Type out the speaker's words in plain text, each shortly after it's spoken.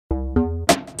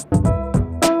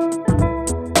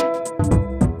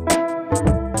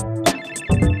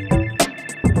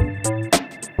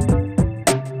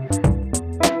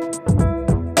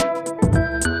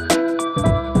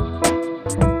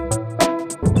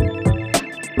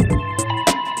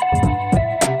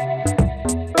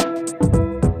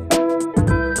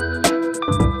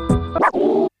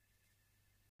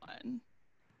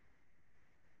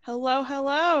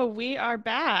are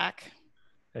back.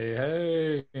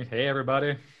 Hey,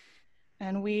 everybody.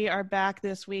 And we are back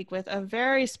this week with a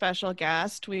very special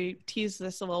guest. We teased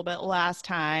this a little bit last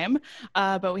time,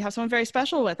 but we have someone very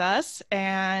special with us,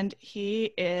 and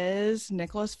he is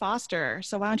Nicholas Foster.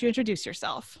 So why don't you introduce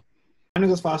yourself? I'm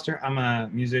Nicholas Foster. I'm a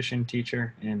musician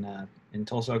teacher in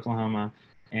Tulsa, Oklahoma,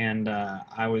 and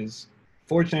I was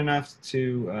fortunate enough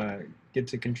to get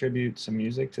to contribute some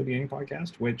music to the Yang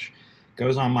podcast, which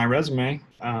goes on my resume,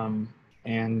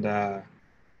 and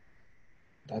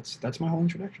that's my whole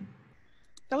introduction.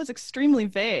 That was extremely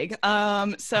vague.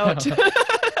 So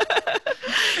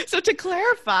to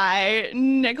clarify,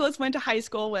 Nicholas went to high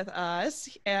school with us.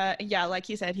 Like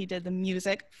he said, he did the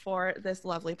music for this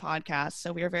lovely podcast.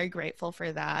 So we are very grateful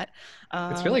for that.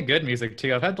 It's really good music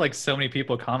too. I've had like so many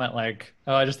people comment like,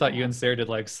 "Oh, I just thought you and Sarah did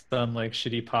like some like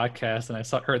shitty podcast,"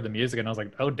 and heard the music and I was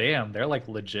like, "Oh, damn, they're like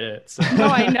legit." So, no,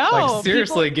 I know. Like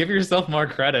seriously, give yourself more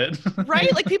credit.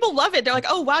 Right? Like people love it. They're like,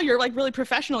 "Oh, wow, you're like really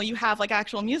professional. You have like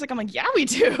actual music." I'm like, "Yeah, we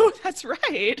do. That's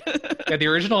right." Yeah, the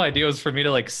original idea was for me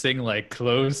to like sing like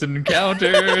Close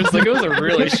Encounters. Like it was a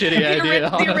really shitty idea.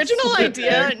 The original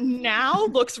idea now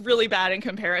looks really bad in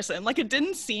comparison. Like it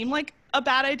didn't seem like a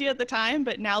bad idea at the time,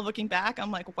 but now looking back,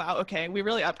 I'm like, wow, okay, we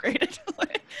really upgraded.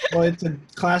 Well, it's a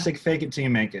classic fake it till you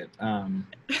make it.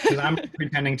 Because I'm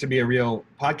pretending to be a real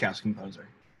podcast composer.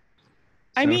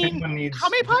 So how many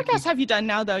podcasts have you done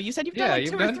now, though? You said you've done like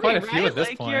two or three, quite a right? few at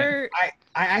this point.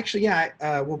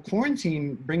 Well,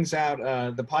 quarantine brings out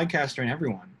the podcaster in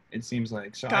everyone, it seems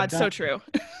like. So so true.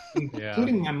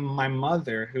 Including my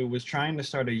mother, who was trying to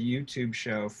start a YouTube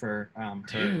show for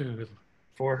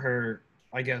her,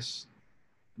 I guess,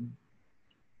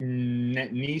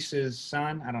 niece's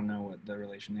son. I don't know what the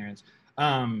relation there is.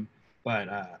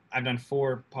 But I've done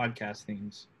 4 podcast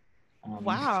themes.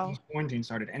 Wow. Since quarantine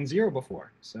started, and 0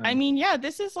 before. So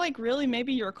this is like really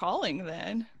maybe your calling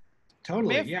then.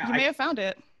 Totally, you may have found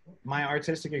it. My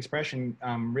artistic expression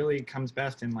really comes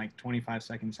best in like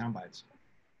 25-second sound bites.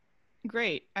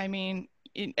 Great.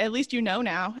 At least you know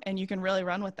now, and you can really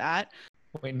run with that.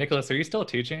 Wait, Nicholas, are you still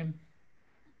teaching?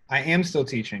 I am still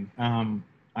teaching.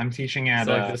 I'm teaching at...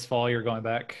 So like this fall you're going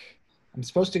back? I'm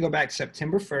supposed to go back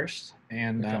September 1st,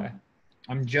 and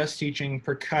I'm just teaching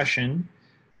percussion,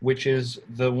 which is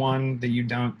the one that you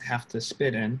don't have to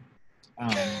spit in.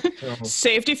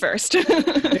 Safety first.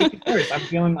 Safety first.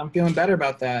 I'm feeling better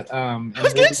about that. I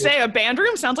was gonna say a band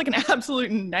room sounds like an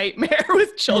absolute nightmare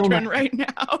with children right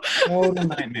now. Total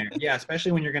nightmare. Yeah,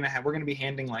 especially when we're gonna be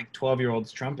handing like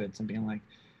 12-year-olds trumpets and being like,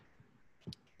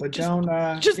 but don't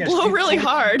blow really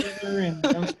hard and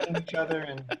don't spin each other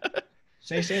and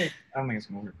stay safe. I don't think it's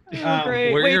gonna work.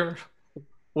 Great.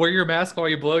 Wear your mask while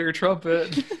you blow your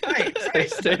trumpet. Right.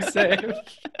 Stay safe.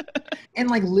 And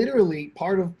like literally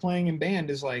part of playing in band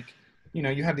is like,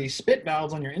 you have these spit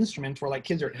valves on your instruments where like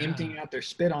kids are emptying out their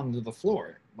spit onto the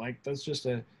floor. Like that's just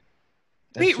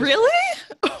Wait, really?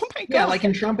 Oh my God. Yeah, like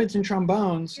in trumpets and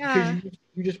trombones. Yeah.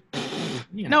 You just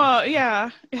No, yeah.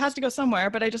 It has to go somewhere,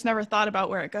 but I just never thought about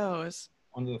where it goes.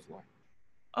 Onto the floor.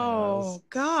 Oh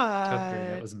God.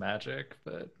 That was magic,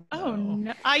 but oh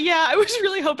no. I was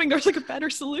really hoping there was like a better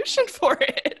solution for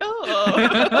it.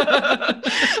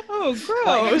 Oh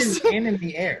gross. And in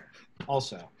the air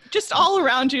also. Just all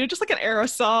around you, just like an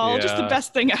aerosol, just the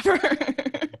best thing ever.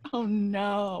 Oh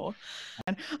no.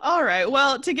 All right,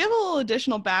 well, to give a little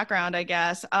additional background, I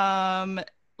guess,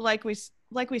 like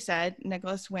we said,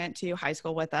 Nicholas went to high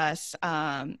school with us.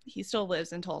 He still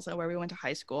lives in Tulsa where we went to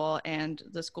high school, and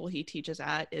the school he teaches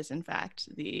at is in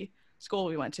fact the school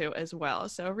we went to as well.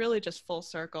 So really just full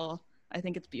circle. I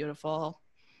think it's beautiful.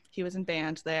 He was in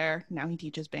band there. Now he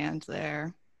teaches band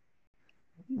there.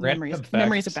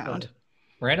 Memories abound.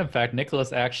 Random fact,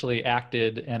 Nicholas actually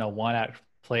acted in a 1-act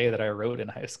play that I wrote in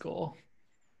high school.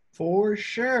 For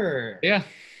sure. Yeah.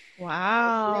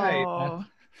 Wow.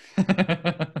 Right.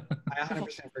 I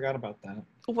 100% forgot about that.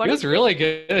 It was really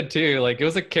good too. Like it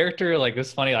was a character, like it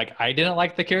was funny. Like I didn't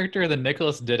like the character, then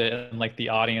Nicholas did it, and like the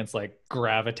audience like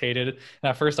gravitated. And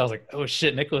at first I was like, oh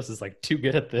shit, Nicholas is like too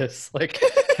good at this. Like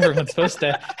everyone's supposed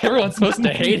to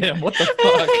hate him. What the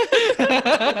fuck?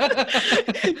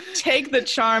 Take the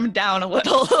charm down a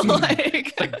little.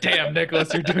 like damn,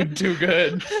 Nicholas, you're doing too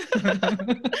good.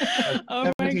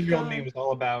 Oh my 17-year-old God. me was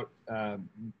all about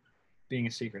being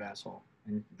a secret asshole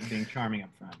and being charming up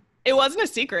front. It wasn't a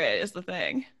secret, is the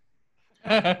thing.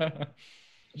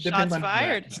 Shots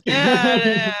fired.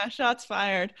 Yeah, shots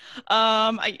fired.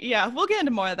 We'll get into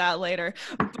more of that later.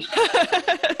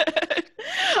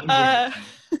 I'm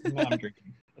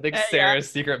drinking. think Sarah's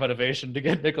secret motivation to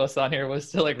get Nicholas on here was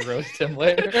to like roast him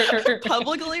later.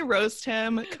 Publicly roast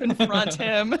him, confront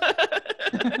him.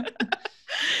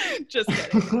 Just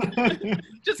kidding.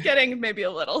 Just kidding, maybe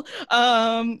a little.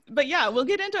 But yeah, we'll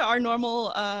get into our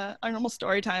normal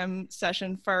story time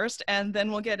session first, and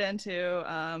then we'll get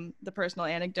into the personal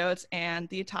anecdotes and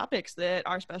the topics that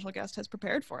our special guest has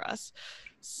prepared for us.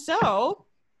 So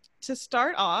to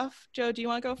start off, Joe, do you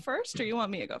want to go first or you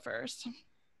want me to go first?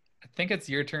 I think it's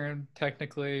your turn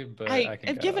technically, but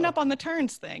I've given up on the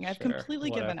turns thing. I've completely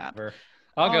given up.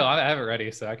 I'll go. I have it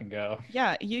ready, so I can go.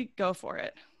 Yeah, you go for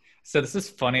it. So this is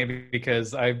funny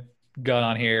because I got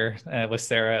on here with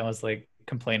Sarah and was like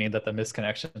complaining that the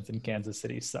misconnections in Kansas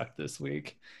City sucked this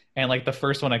week. And like the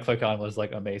first one I clicked on was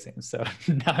like amazing. So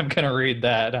now I'm going to read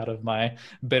that out of my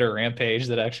bitter rampage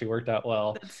that actually worked out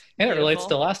well. And it relates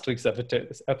to last week's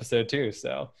episode too.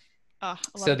 So,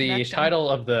 so the title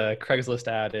of the Craigslist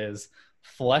ad is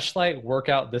Fleshlight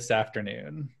Workout This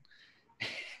Afternoon.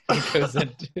 It goes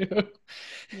into...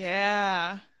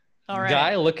 Yeah. All right.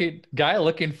 Guy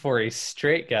looking for a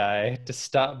straight guy to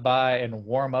stop by and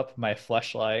warm up my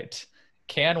fleshlight.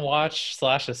 Can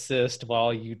watch/assist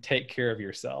while you take care of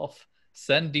yourself.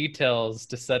 Send details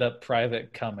to set up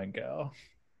private come and go.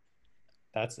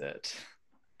 That's it.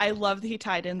 I love that he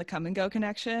tied in the come and go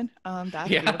connection. That's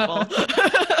beautiful.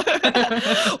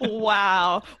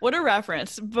 Wow. What a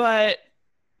reference. But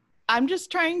I'm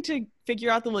just trying to figure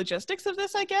out the logistics of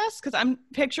this, I guess, because I'm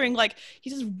picturing like he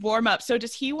says warm up. So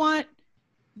does he want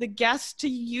the guest to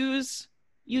use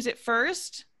it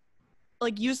first?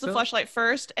 Like use the fleshlight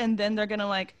first and then they're gonna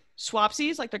like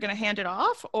swapsies, like they're gonna hand it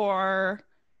off, or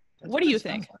what do you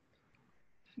think? Like.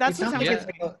 That's what sounds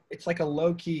like. It's like a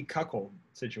low-key cuckold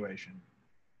situation.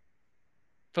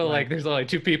 But like there's only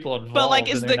two people involved. But like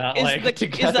is the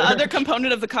other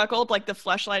component of the cuckold like the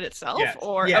fleshlight itself? Yes.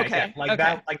 Or yeah, okay. Yeah.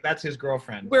 That that's his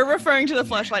girlfriend. We're referring to the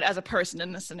fleshlight as a person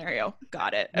in this scenario.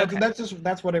 Got it. Okay.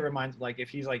 That's what it reminds, like if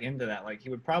he's like into that, like he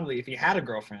would probably, if he had a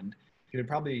girlfriend, he would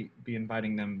probably be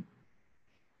inviting them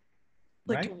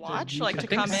like right? to watch, I to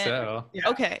come in. So. Yeah.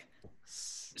 Okay.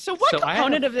 So what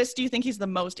component of this do you think he's the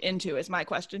most into is my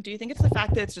question. Do you think it's the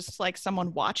fact that it's just like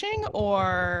someone watching,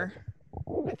 or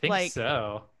I think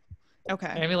so. Okay.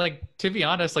 I mean, like, to be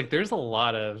honest, like there's a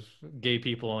lot of gay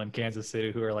people in Kansas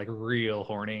City who are like real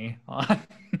horny on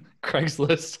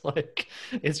Craigslist. Like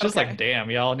it's just like, damn,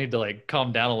 y'all need to like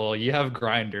calm down a little. You have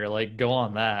Grindr, like go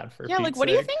on that for like what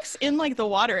do you think's in like the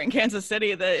water in Kansas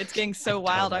City that it's getting so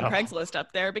wild on Craigslist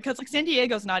up there? Because like San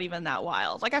Diego's not even that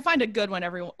wild. Like I find a good one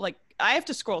like I have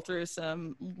to scroll through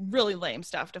some really lame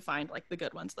stuff to find like the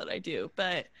good ones that I do.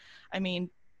 But I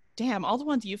mean, damn, all the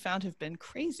ones you found have been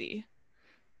crazy.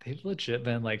 They've legit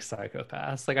been like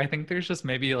psychopaths. Like I think there's just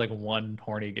maybe like one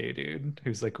horny gay dude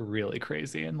who's like really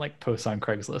crazy and like posts on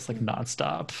Craigslist like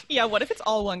nonstop. Yeah, what if it's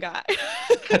all one guy?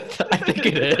 I think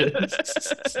it is.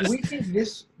 Do we think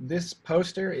this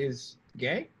poster is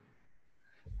gay?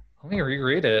 Let me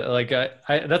reread it. Like I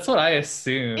that's what I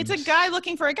assumed. It's a guy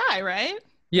looking for a guy, right?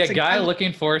 Yeah, guy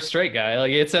looking for a straight guy.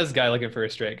 Like it says guy looking for a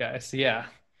straight guy. So yeah.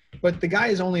 But the guy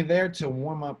is only there to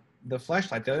warm up the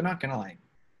fleshlight. They're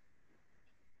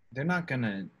not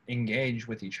gonna engage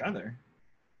with each other.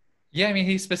 Yeah, I mean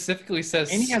he specifically says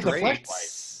and he has a straight.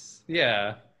 fleshlight.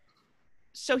 Yeah.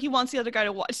 So he wants the other guy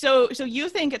to watch. So you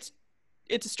think it's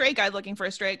a straight guy looking for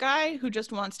a straight guy who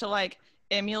just wants to like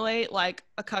emulate like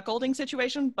a cuckolding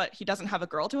situation, but he doesn't have a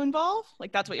girl to involve?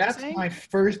 Like that's what you're saying?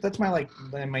 That's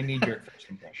my knee-jerk first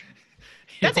impression.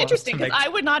 That's interesting because I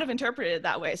would not have interpreted it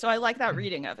that way. So I like that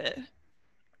reading of it.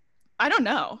 I don't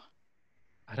know.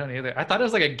 I don't either. I thought it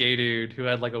was like a gay dude who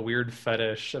had like a weird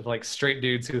fetish of like straight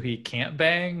dudes who he can't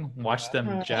bang, watch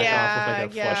them jack off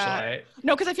with like a fleshlight.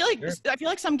 No, because I feel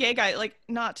like some gay guy, like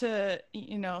not to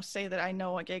say that I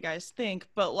know what gay guys think,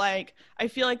 but like I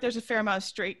feel like there's a fair amount of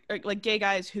straight like gay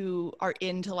guys who are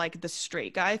into like the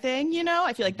straight guy thing.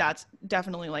 I feel like that's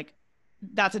definitely like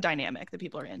that's a dynamic that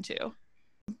people are into.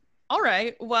 All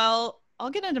right, well, I'll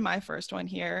get into my first one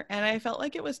here, and I felt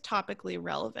like it was topically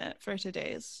relevant for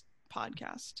today's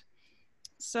podcast.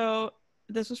 So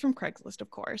this was from Craigslist, of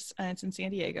course, and it's in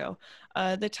San Diego.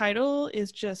 The title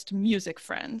is just Music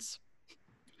Friends.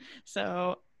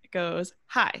 So it goes,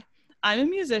 "Hi, I'm a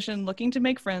musician looking to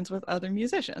make friends with other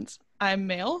musicians. I'm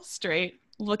male, straight,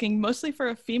 looking mostly for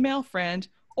a female friend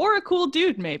or a cool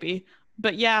dude maybe,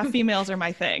 but yeah, females are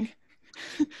my thing.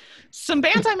 Some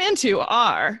bands I'm into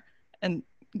are," and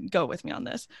go with me on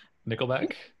this.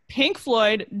 Nickelback? Pink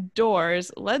Floyd,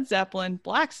 Doors, Led Zeppelin,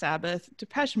 Black Sabbath,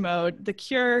 Depeche Mode, The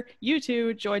Cure,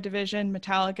 U2, Joy Division,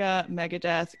 Metallica,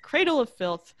 Megadeth, Cradle of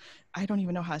Filth, I don't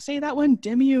even know how to say that one,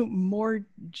 Dimmu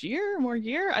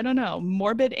Borgir, I don't know,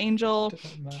 Morbid Angel,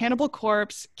 Cannibal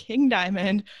Corpse, King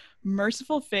Diamond,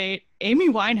 Merciful Fate, Amy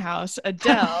Winehouse,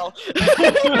 Adele,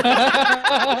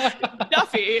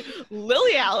 Duffy,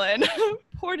 Lily Allen,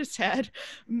 Portishead,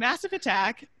 Massive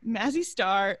Attack, Mazzy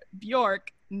Star,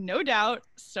 Bjork, No Doubt,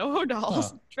 Soho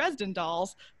Dolls, Dresden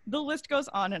Dolls. The list goes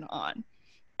on and on.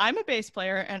 I'm a bass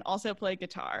player and also play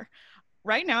guitar.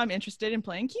 Right now I'm interested in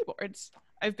playing keyboards.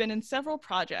 I've been in several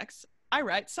projects. I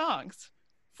write songs.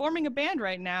 Forming a band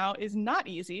right now is not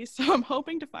easy, so I'm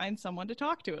hoping to find someone to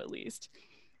talk to at least.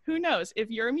 Who knows,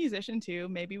 if you're a musician too,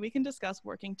 maybe we can discuss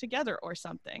working together or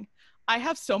something. I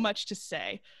have so much to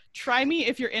say. Try me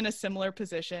if you're in a similar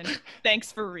position.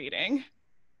 Thanks for reading.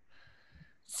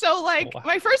 So, like,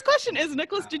 my first question is,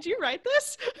 Nicholas, did you write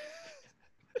this?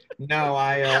 No,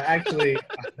 I actually,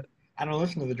 I don't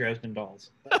listen to the Dresden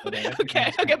Dolls.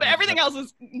 Okay, but everything else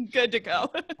is good to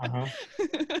go.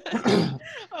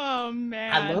 Oh,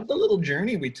 man. I love the little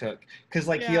journey we took. Because,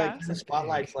 like, he, like, the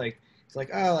spotlight's, like, it's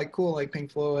like, oh, like, cool, like,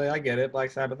 Pink Floyd, I get it.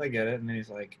 Black Sabbath, I get it. And then he's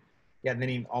like, yeah, and then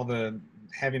he, all the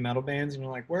heavy metal bands, and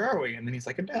you're like, where are we? And then he's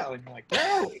like, Adele, and you're like, where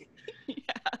are we?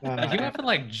 Yeah. He went from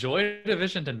like Joy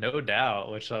Division to No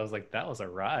Doubt, which I was like, that was a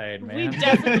ride, man. We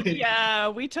definitely,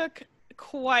 we took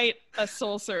quite a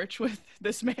soul search with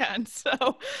this man.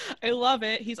 So I love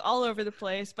it. He's all over the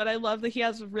place, but I love that he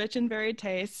has rich and varied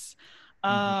tastes.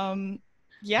 Well,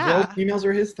 females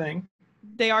are his thing.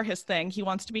 They are his thing. He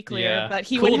wants to be clear, but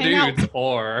he cool would hang dudes out.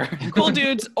 Or cool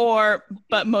dudes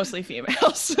but mostly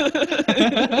females.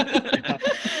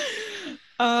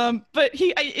 But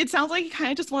it sounds like he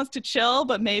kind of just wants to chill,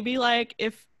 but maybe like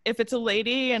if it's a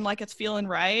lady and like it's feeling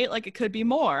right, like it could be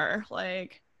more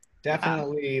like.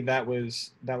 Definitely that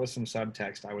was some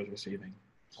subtext I was receiving.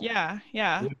 Yeah.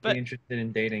 I would be interested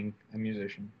in dating a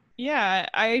musician. Yeah,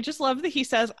 I just love that he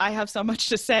says, I have so much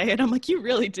to say. And I'm like, you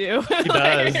really do. He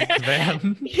does,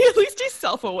 man. At least he's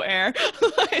self-aware.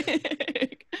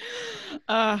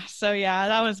 So yeah,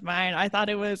 that was mine. I thought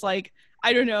it was like,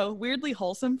 I don't know, weirdly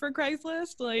wholesome for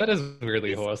Craigslist. Like that is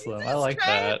weirdly wholesome. I like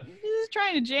that. He's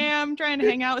trying to jam, trying to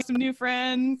hang out with some new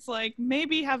friends, like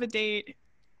maybe have a date.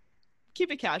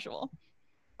 Keep it casual.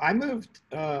 I lived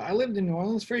in New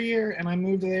Orleans for a year, and I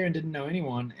moved there and didn't know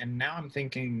anyone, and now I'm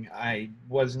thinking I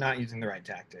was not using the right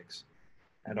tactics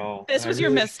at all. This was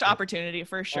your missed opportunity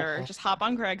for sure. Just hop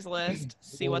on Craigslist,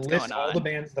 see what's going on. All the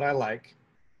bands that I like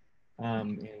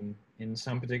in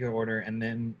some particular order, and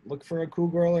then look for a cool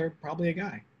girl or probably a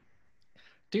guy.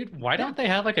 Dude, why don't they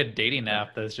have like a dating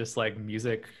app that's just like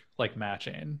music like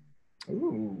matching?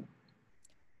 Ooh.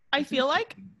 I feel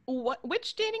like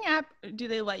which dating app do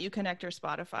they let you connect your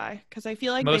Spotify? Because I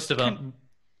feel like most of them.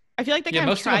 I feel like they kind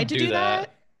of tried to do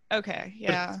that. Okay,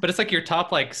 yeah. But it's like your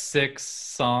top like 6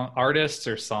 song artists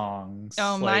or songs.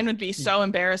 Oh, like, mine would be so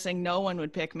embarrassing. No one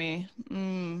would pick me.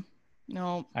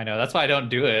 No. I know. That's why I don't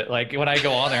do it. Like when I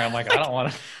go on there, I'm like, I don't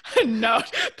want to. No,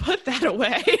 put that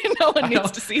away. No one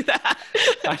needs to see that.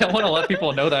 I don't want to let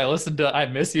people know that I listened to I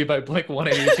Miss You by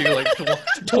Blink-182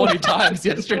 like 20 times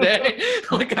yesterday.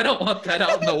 Like I don't want that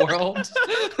out in the world.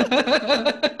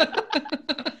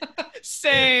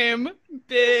 Same.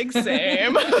 Big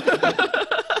same.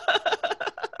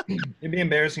 It'd be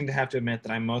embarrassing to have to admit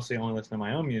that I mostly only listen to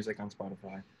my own music on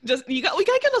Spotify. We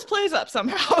gotta get those plays up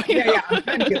somehow. Yeah, I'm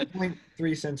trying to get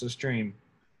 0.3 cents a stream.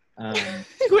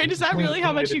 Wait, is that really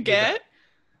how much you get?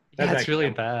 That's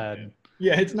really bad.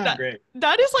 Yeah, it's not great.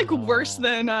 That is like worse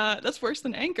than that's worse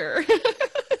than Anchor.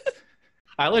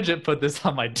 I legit put this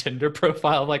on my Tinder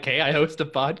profile. Like, hey, I host a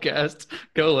podcast.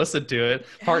 Go listen to it.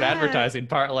 Part advertising,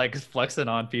 part like flexing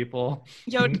on people.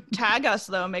 Yo, tag us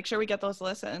though. Make sure we get those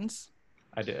listens.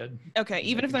 I did. Okay,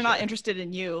 even if they're not interested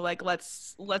in you, like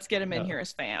let's get them in here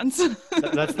as fans.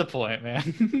 That's the point,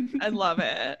 man. I love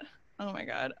it. Oh my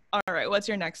god. All right, what's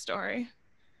your next story?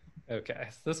 Okay,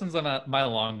 so this one's my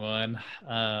long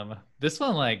one. This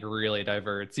one like really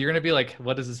diverts. You're gonna be like,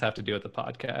 what does this have to do with the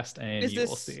podcast? And you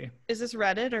will see. Is this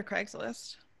Reddit or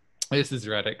Craigslist? This is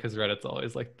Reddit because Reddit's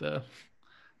always like the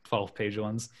 12-page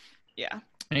ones. Yeah.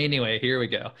 Anyway, here we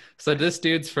go. So this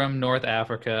dude's from North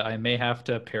Africa. I may have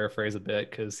to paraphrase a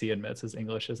bit because he admits his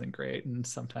English isn't great. And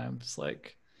sometimes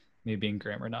like me being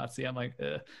grammar Nazi, I'm like,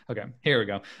 ugh. Okay, here we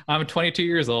go. I'm 22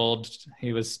 years old.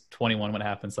 He was 21 when it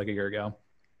happened, like a year ago.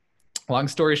 Long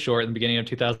story short, in the beginning of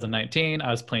 2019, I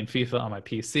was playing FIFA on my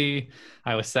PC.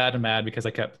 I was sad and mad because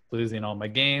I kept losing all my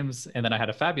games. And then I had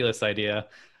a fabulous idea.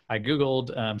 I Googled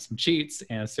some cheats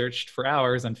and searched for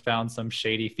hours and found some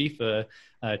shady FIFA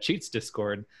cheats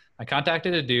Discord. I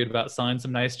contacted a dude about selling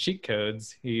some nice cheat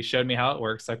codes. He showed me how it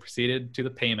works. I proceeded to the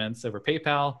payments over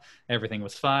PayPal. Everything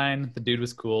was fine. The dude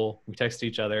was cool. We texted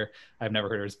each other. I've never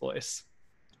heard his voice.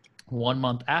 1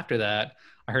 month after that,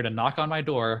 I heard a knock on my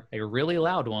door, a really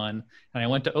loud one, and I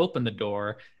went to open the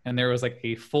door, and there was like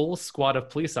a full squad of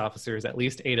police officers, at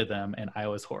least 8 of them, and I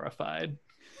was horrified.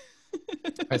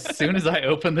 As soon as I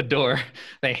opened the door,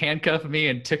 they handcuffed me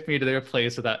and took me to their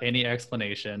place without any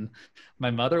explanation.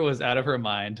 My mother was out of her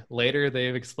mind. Later,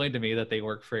 they've explained to me that they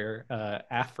work for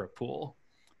Afripool.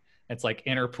 It's like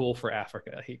Interpol for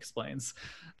Africa, he explains.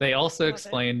 They also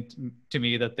explained to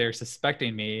me that they're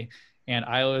suspecting me, and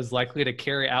I was likely to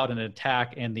carry out an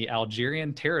attack in the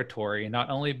Algerian territory, not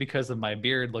only because of my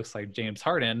beard looks like James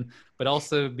Harden, but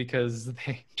also because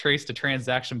they traced a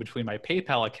transaction between my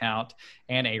PayPal account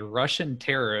and a Russian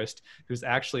terrorist who's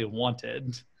actually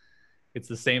wanted. It's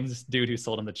the same dude who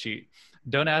sold him the cheat.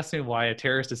 Don't ask me why a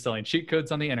terrorist is selling cheat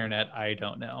codes on the internet. I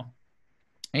don't know.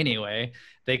 Anyway,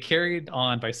 they carried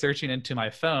on by searching into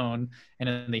my phone, and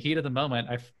in the heat of the moment,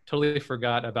 I totally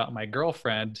forgot about my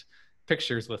girlfriend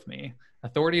pictures with me.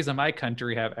 Authorities in my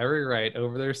country have every right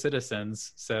over their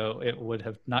citizens, so it would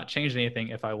have not changed anything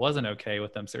if I wasn't okay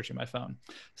with them searching my phone.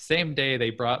 Same day, they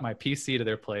brought my PC to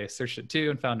their place, searched it too,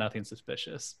 and found nothing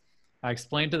suspicious. I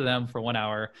explained to them for 1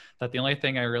 hour that the only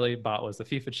thing I really bought was the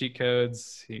FIFA cheat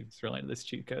codes. He's really into these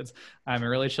cheat codes. I'm a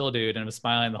really chill dude and was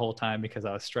smiling the whole time because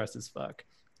I was stressed as fuck.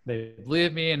 They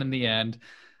believed me, and in the end,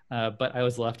 but I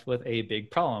was left with a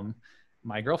big problem.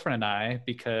 My girlfriend and I,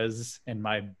 because in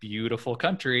my beautiful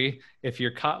country, if you're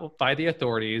caught by the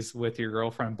authorities with your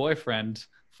girlfriend, boyfriend,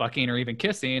 fucking or even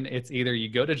kissing, it's either you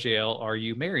go to jail or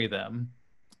you marry them.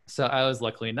 So I was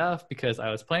lucky enough because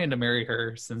I was planning to marry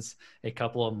her since a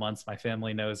couple of months. My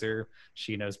family knows her.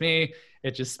 She knows me.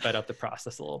 It just sped up the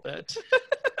process a little bit.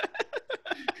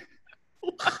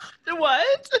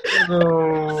 What?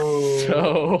 No.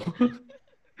 So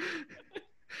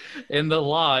in the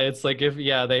law, it's like if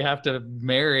they have to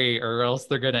marry or else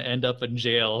they're going to end up in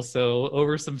jail. So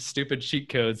over some stupid cheat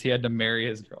codes, he had to marry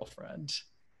his girlfriend.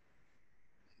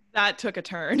 That took a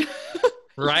turn.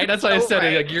 Right? That's what I said.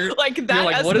 Right. Like you're like,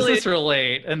 escalated. what does this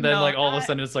relate? And then all of a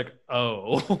sudden it's like,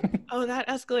 oh. Oh, that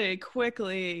escalated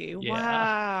quickly.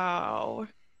 Yeah.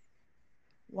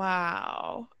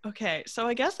 Wow. Okay. So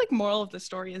I guess moral of the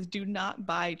story is do not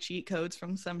buy cheat codes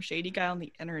from some shady guy on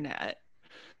the internet.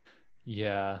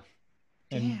 Yeah.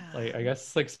 And Damn. I guess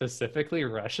specifically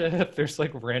Russia, if there's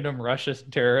random Russian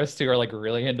terrorists who are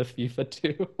really into FIFA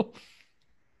too.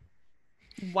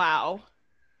 Wow.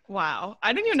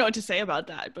 I don't even know what to say about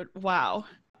that, but wow.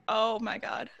 Oh my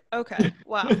God. Okay.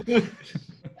 Wow.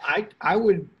 I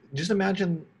would just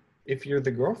imagine if you're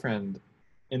the girlfriend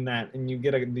in that, and you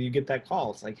get that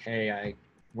call. It's like, hey,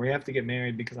 we have to get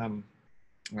married because I'm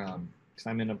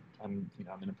in a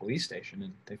police station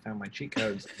and they found my cheat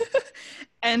codes.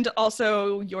 And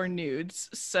also your nudes.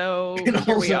 So and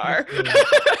here we are.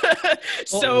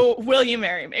 So will you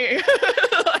marry me?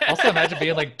 Also imagine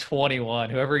being 21,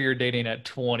 whoever you're dating at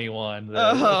 21,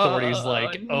 the authorities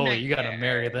you got to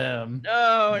marry them.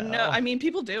 No. I mean,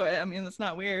 people do it. I mean, that's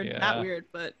not weird. Yeah. Not weird,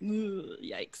 but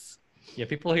yikes. Yeah,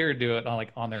 people here do it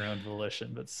on their own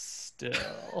volition, but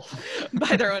still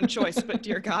by their own choice. But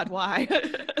dear God, why?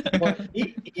 Well,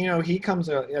 he comes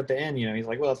at the end. He's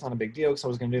like, well, it's not a big deal because I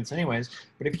was going to do this anyways.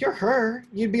 But if you're her,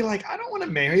 you'd be like, I don't want to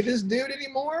marry this dude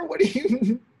anymore. What do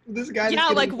you? This guy?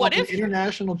 Yeah, what if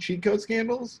international cheat code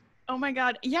scandals? Oh my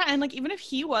God, yeah, and even if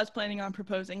he was planning on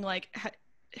proposing,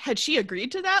 had she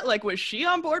agreed to that? Was she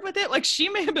on board with it? She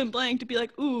may have been planning to be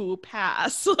like, ooh,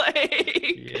 pass.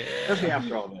 Especially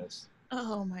after all this.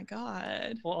 Oh my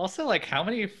God. Well, also, how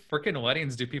many freaking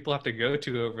weddings do people have to go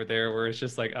to over there where it's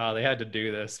just they had to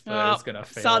do this, but it's gonna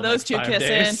fail. Saw those two kissing.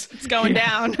 Days. It's going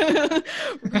down.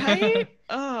 Right?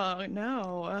 Oh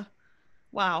no.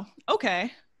 Wow.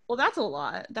 Okay. Well, that's a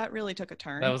lot. That really took a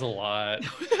turn. That was a lot.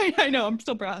 I know. I'm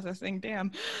still processing.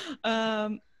 Damn.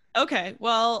 Okay.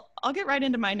 Well, I'll get right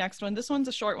into my next one. This one's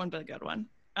a short one, but a good one.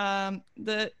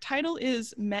 The title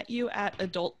is Met You at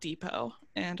Adult Depot.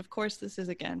 And of course, this is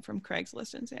again from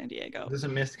Craigslist in San Diego. This is a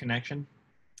missed connection?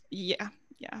 Yeah.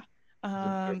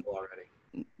 Already.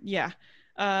 Yeah.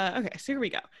 Okay, so here we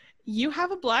go. You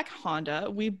have a black Honda.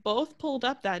 We both pulled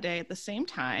up that day at the same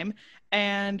time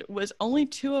and was only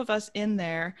 2 of us in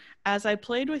there as I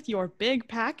played with your big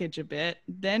package a bit,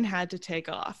 then had to take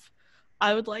off.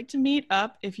 I would like to meet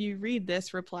up. If you read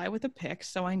this, reply with a pic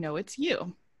so I know it's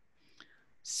you.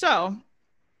 So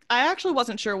I actually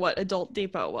wasn't sure what Adult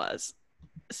Depot was.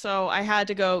 so I had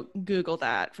to go Google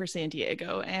that for San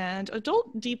Diego. And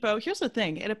Adult Depot, here's the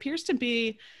thing, it appears to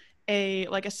be a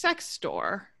sex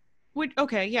store. Which,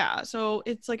 okay, yeah, so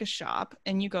it's like a shop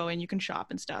and you go in, you can shop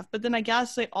and stuff, but then I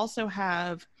guess they also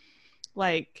have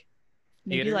like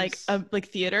maybe Theaters? like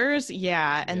theaters,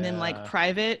 yeah, and then like Yeah.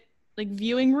 private like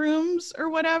viewing rooms or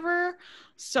whatever.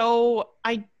 So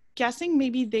I guessing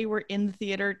maybe they were in the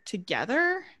theater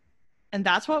together and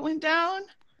that's what went down.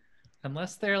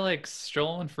 Unless they're like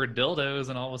strolling for dildos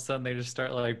and all of a sudden they just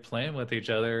start like playing with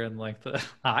each other in like the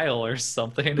aisle or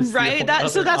something. Is the Right, only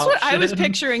so other that's what I was option.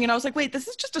 picturing, and I was like, wait, this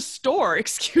is just a store,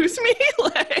 excuse me.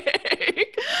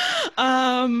 Like,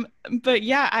 but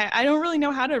yeah, I don't really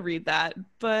know how to read that,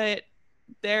 but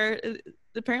there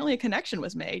apparently a connection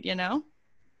was made, you know.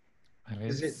 I mean,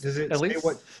 Does it at say least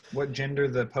what gender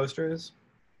the poster is?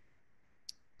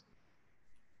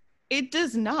 It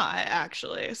does not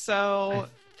actually. I So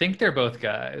think they're both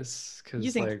guys. you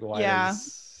Because think, like, why yeah,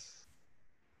 is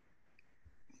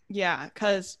yeah,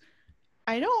 because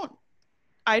I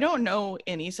don't know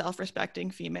any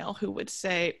self-respecting female who would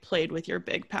say played with your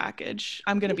big package.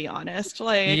 I'm gonna be honest.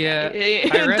 Like yeah?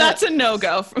 I read that's it. a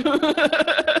no-go.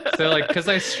 So like, because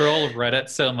I stroll Reddit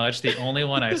so much, the only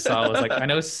one I saw was like, I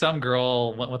know some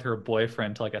girl went with her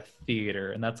boyfriend to like a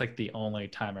theater, and that's like the only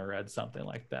time I read something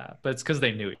like that. But it's because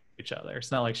they knew each other. It's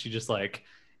not like she just like,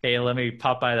 hey, let me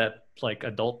pop by that like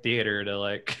adult theater to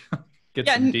like get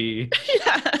Yeah, some D.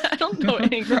 yeah, I don't know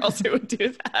any girls who would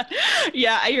do that.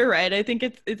 Yeah, you're right. I think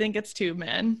it's two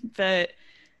men, but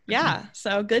yeah.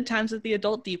 So good times at the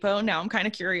Adult Depot. Now I'm kind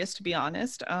of curious, to be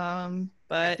honest.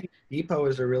 But Depot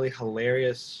is a really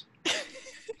hilarious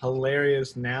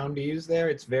noun to use there.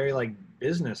 It's very like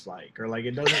business-like, or like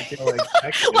it doesn't feel like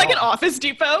sexy at like an all. Office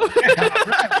Depot. Yeah,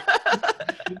 right.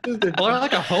 This is the- Well,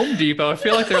 like a Home Depot. I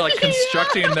feel like they're like Yeah.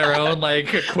 constructing their own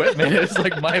like equipment. It's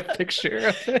like my picture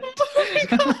of it. Oh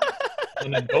my God.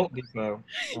 an adult depot.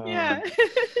 Yeah.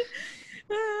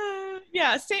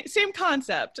 Yeah, same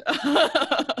concept.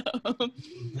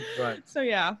 Right. So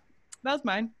yeah, that was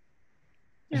mine.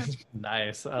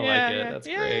 Nice. I Yeah, like it. yeah, That's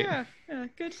yeah, great.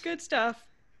 yeah. Good stuff.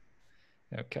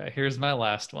 Okay, here's my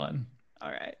last one.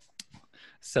 All right.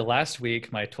 So last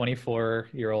week, my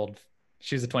 24-year-old,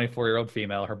 she's a 24-year-old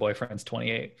female, her boyfriend's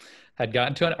 28, had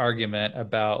gotten to an argument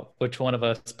about which one of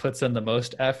us puts in the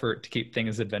most effort to keep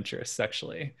things adventurous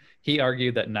sexually. He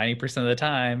argued that 90% of the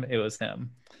time it was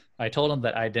him. I told him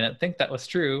that I didn't think that was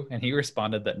true, and he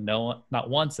responded that no,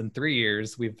 not once in 3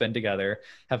 years we've been together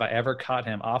have I ever caught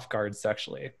him off guard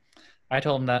sexually. I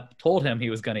told him he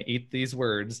was going to eat these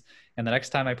words, and the next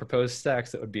time I proposed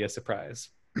sex, it would be a surprise.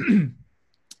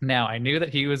 Now, I knew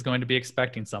that he was going to be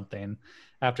expecting something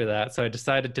after that, so I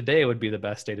decided today would be the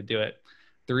best day to do it.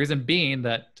 The reason being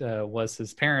that was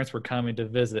his parents were coming to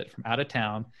visit from out of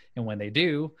town, and when they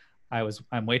do,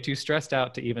 I'm way too stressed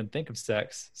out to even think of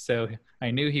sex, so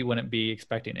I knew he wouldn't be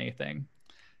expecting anything.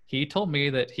 He told me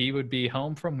that he would be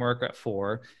home from work at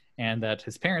 4 and that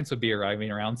his parents would be arriving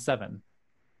around 7.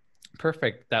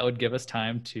 Perfect. That would give us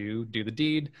time to do the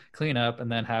deed, clean up, and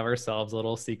then have ourselves a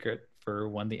little secret for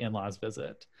when the in-laws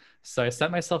visit. So I set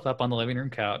myself up on the living room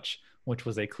couch, which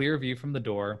was a clear view from the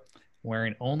door,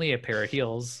 wearing only a pair of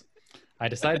heels. I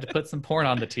decided to put some porn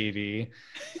on the TV,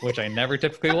 which I never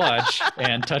typically watch,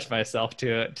 and touch myself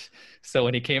to it. So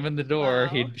when he came in the door, Wow.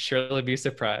 he'd surely be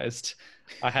surprised.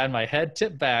 I had my head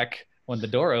tipped back when the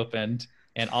door opened,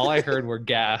 and all I heard were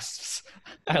gasps.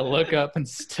 I look up and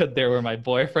stood there were my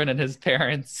boyfriend and his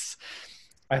parents.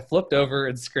 I flipped over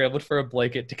and scrambled for a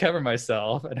blanket to cover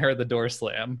myself and heard the door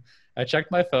slam. I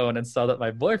checked my phone and saw that my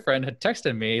boyfriend had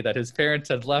texted me that his parents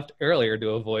had left earlier to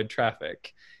avoid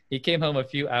traffic. He came home a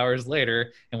few hours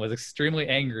later and was extremely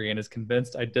angry and is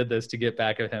convinced I did this to get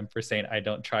back at him for saying I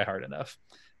don't try hard enough.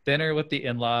 Dinner with the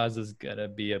in-laws is gonna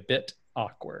be a bit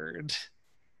awkward.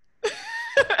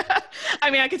 I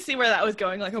mean, I could see where that was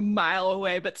going, like a mile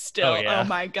away, but still, Oh, yeah. oh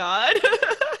my God.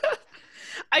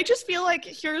 I just feel like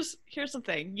here's the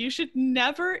thing. You should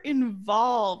never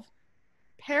involve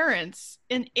parents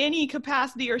in any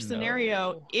capacity or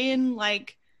scenario No. in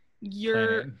like your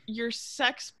Planning. your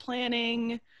sex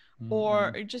planning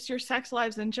or just your sex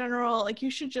lives in general. Like you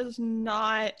should just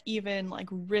not even like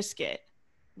risk it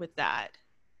with that.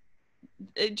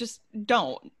 It just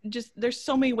don't. Just there's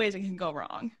so many ways it can go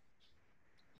wrong.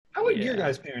 How would your Yeah.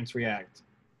 guys' parents react?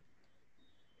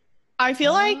 I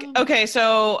feel like, okay,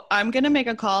 so I'm going to make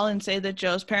a call and say that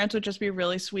Joe's parents would just be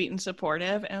really sweet and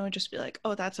supportive and would just be like,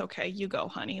 oh, that's okay. You go,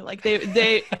 honey. Like they're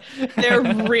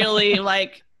really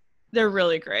like, they're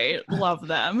really great. Love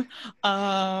them.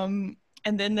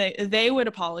 and then they would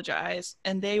apologize,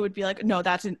 and they would be like, no,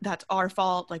 that's our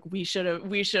fault, like we should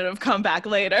have come back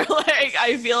later. Like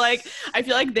I feel like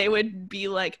they would be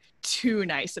like too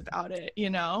nice about it, you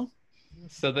know.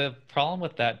 So the problem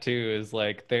with that too is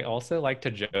like they also like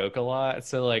to joke a lot.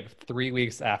 So like 3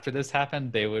 weeks after this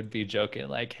happened, they would be joking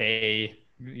like, "Hey,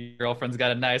 your girlfriend's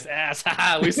got a nice ass.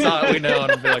 Haha, we saw it, we know."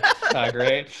 And I'd be like, "Ah,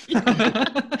 great."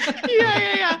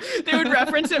 Yeah. They would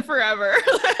reference it forever.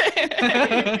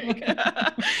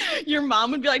 Your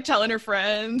mom would be like telling her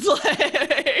friends,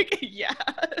 like, yeah.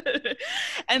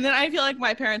 And then I feel like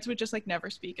my parents would just like never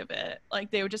speak of it.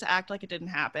 Like they would just act like it didn't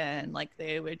happen. Like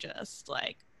they would just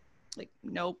like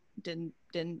nope, didn't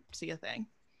see a thing.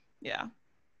 Yeah.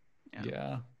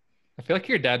 I feel like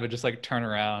your dad would just like turn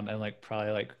around and like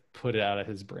probably like put it out of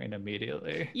his brain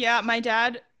immediately. Yeah, my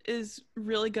dad is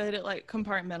really good at like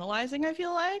compartmentalizing, I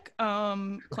feel like.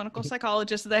 Clinical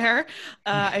psychologist there.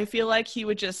 I feel like he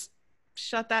would just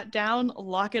shut that down,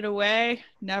 lock it away,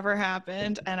 never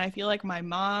happened. And I feel like my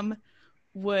mom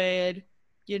would,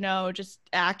 you know, just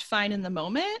act fine in the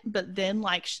moment, but then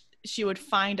like she would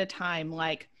find a time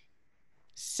like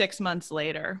 6 months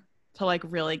later to like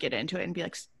really get into it and be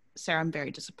like, Sarah, I'm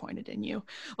very disappointed in you.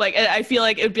 Like I feel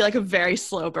like it would be like a very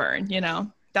slow burn, you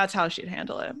know. That's how she'd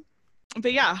handle it.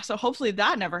 But yeah, so hopefully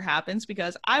that never happens,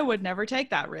 because I would never take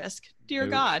that risk. Dear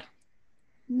God.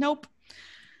 Nope.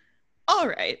 All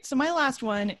right, so my last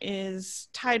one is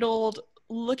titled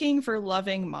Looking for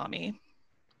Loving Mommy.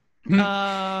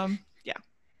 Yeah.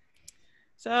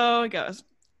 So it goes.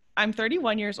 I'm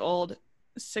 31 years old,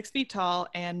 6 feet tall,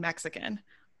 and Mexican.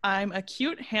 I'm a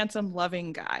cute, handsome,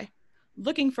 loving guy.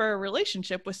 Looking for a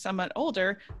relationship with someone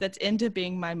older that's into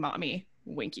being my mommy.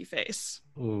 Winky face.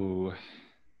 Ooh.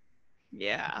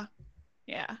 Yeah.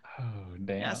 Oh,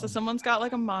 damn. Yeah, so someone's got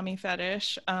like a mommy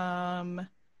fetish,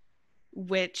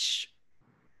 which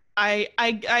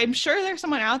I'm sure there's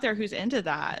someone out there who's into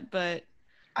that, but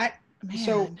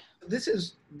so this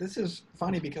is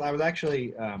funny because I was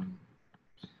actually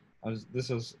this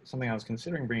is something I was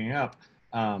considering bringing up.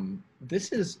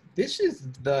 This is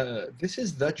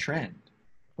the trend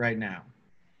right now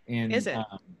in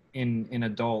in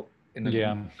adult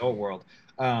world.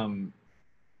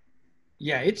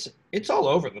 It's all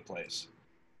over the place.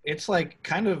 It's like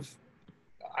kind of,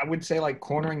 I would say, like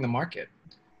cornering the market.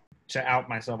 To out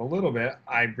myself a little bit,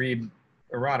 I read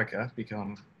erotica because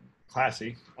I'm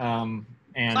classy. And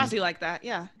classy like that,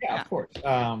 yeah. Of course.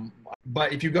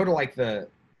 But if you go to like the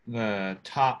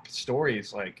top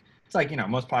stories, like it's like, you know,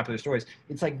 most popular stories,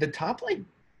 it's like the top like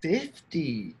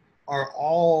 50 are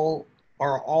all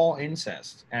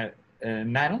incest.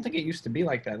 And I don't think it used to be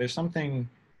like that. There's something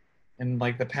in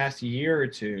like the past year or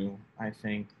two, I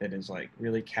think, that is like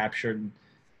really captured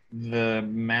the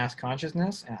mass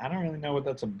consciousness, and I don't really know what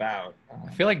that's about.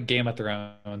 I feel like Game of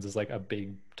Thrones is like a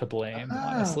big to blame,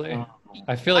 honestly.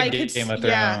 I feel like Game of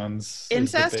Thrones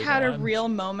incest had a real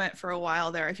moment for a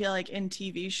while there, I feel like, in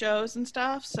TV shows and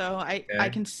stuff, so I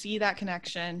can see that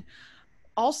connection.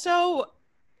 Also,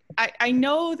 I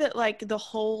know that like the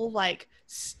whole like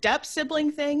step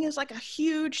sibling thing is like a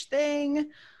huge thing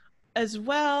as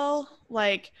well,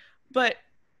 like, but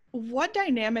what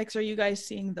dynamics are you guys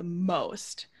seeing the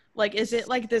most? Like, is it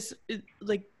like this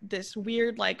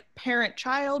weird like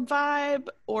parent-child vibe,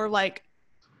 or like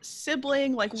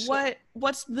sibling? Like,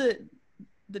 what's the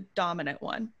dominant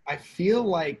one? I feel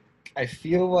like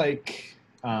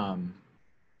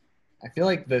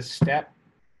the step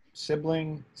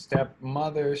sibling,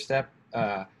 stepmother,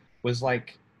 was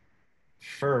like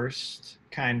first,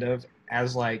 kind of,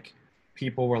 as like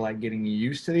people were like getting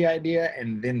used to the idea,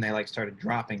 and then they like started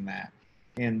dropping that,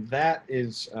 and that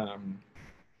is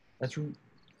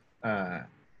I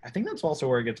think that's also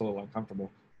where it gets a little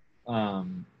uncomfortable.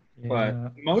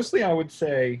 But mostly I would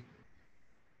say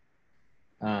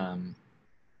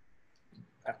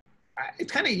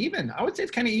it's kind of even. I would say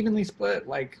it's kind of evenly split,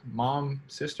 like mom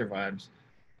sister vibes.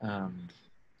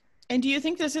 And do you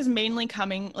think this is mainly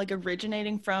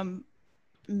originating from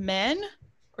men,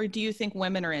 or do you think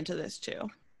women are into this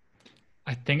too?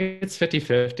 I think it's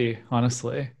 50-50,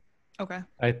 honestly. Okay.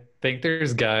 I think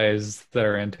there's guys that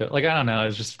are into it. Like, I don't know.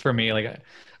 It's just, for me, like,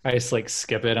 I just like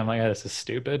skip it. I'm like, oh, this is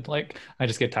stupid. Like, I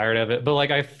just get tired of it. But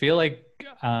like, I feel like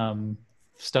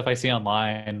stuff I see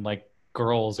online, like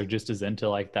girls are just as into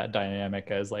like that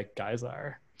dynamic as like guys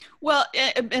are. Well,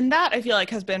 and that I feel like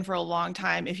has been for a long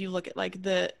time. If you look at like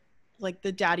the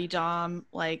daddy dom,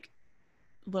 like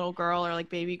little girl or like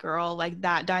baby girl, like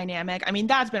that dynamic, I mean,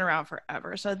 that's been around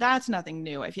forever, so that's nothing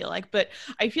new, I feel like. But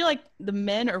I feel like the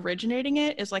men originating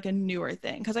it is like a newer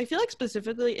thing, because I feel like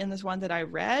specifically in this one that I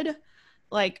read,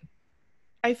 like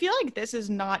I feel like this is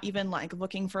not even like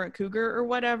looking for a cougar or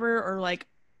whatever, or like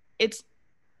it's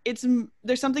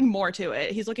there's something more to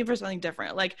it. He's looking for something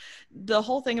different. Like the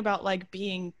whole thing about like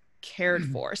being cared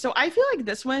for. So I feel like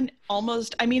this one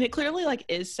almost, I mean, it clearly like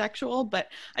is sexual, but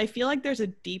I feel like there's a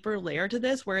deeper layer to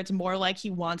this where it's more like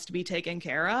he wants to be taken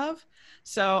care of.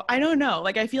 So I don't know.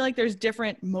 Like I feel like there's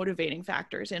different motivating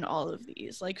factors in all of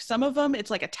these. Like some of them, it's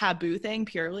like a taboo thing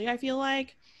purely, I feel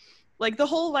like the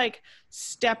whole like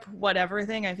step whatever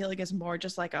thing, I feel like is more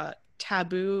just like a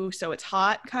taboo, so it's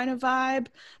hot kind of vibe.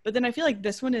 But then I feel like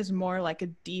this one is more like a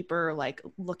deeper, like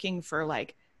looking for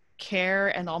like care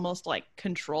and almost like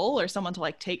control, or someone to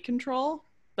like take control,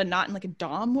 but not in like a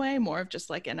dom way, more of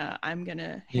just like in a I'm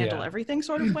gonna handle everything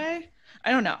sort of way. I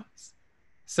don't know.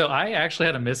 So I actually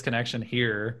had a misconnection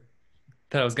here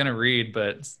that I was gonna read,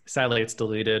 but sadly it's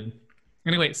deleted.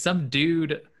 Anyway, some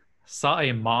dude saw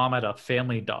a mom at a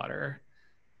family daughter,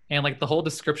 and like the whole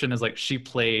description is like she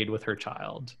played with her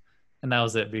child, and that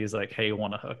was it. But he's like, hey,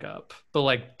 want to hook up? But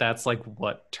like that's like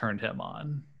what turned him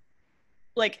on.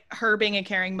 Like her being a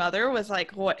caring mother was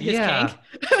like what his kink.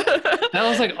 That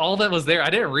was like all that was there. I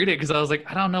didn't read it because I was like,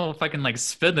 I don't know if I can like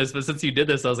spin this, but since you did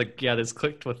this, I was like, yeah, this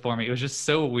clicked with for me. It was just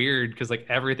so weird because like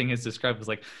everything is described was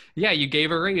like, yeah, you gave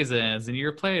her raisins and you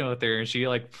were playing with her and she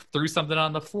like threw something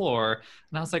on the floor,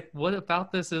 and I was like, what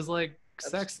about this is like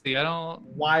sexy? I don't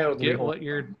wildly get what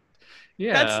you're.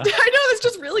 Yeah, I know, that's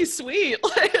just really sweet.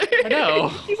 I know.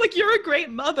 He's like, you're a great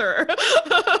mother.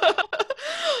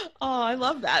 Oh, I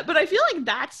love that. But I feel like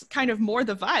that's kind of more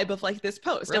the vibe of like this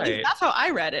post. Right. At least that's how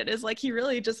I read it, is like he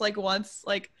really just like wants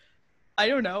like, I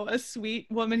don't know, a sweet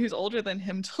woman who's older than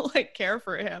him to like care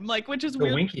for him, like, which is the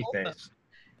winky face.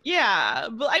 Yeah,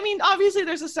 but I mean, obviously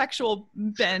there's a sexual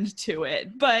bend to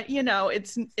it, but you know,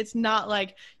 it's not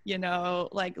like, you know,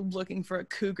 like looking for a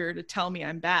cougar to tell me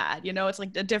I'm bad. You know, it's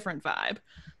like a different vibe.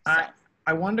 So.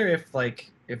 I wonder if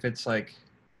it's like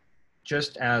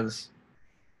just as,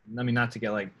 I mean, not to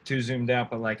get like too zoomed out,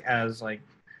 but like as like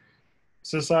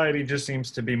society just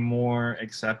seems to be more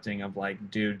accepting of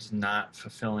like dudes not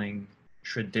fulfilling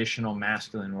traditional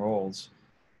masculine roles,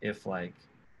 if like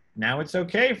now it's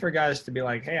okay for guys to be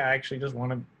like, hey, I actually just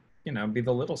want to, you know, be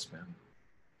the little spoon.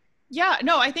 Yeah,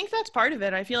 no, I think that's part of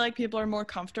it. I feel like people are more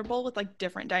comfortable with like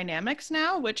different dynamics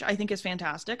now, which I think is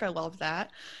fantastic. I love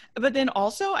that. But then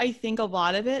also I think a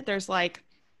lot of it, there's like,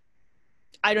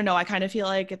 I don't know, I kind of feel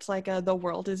like it's like a the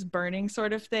world is burning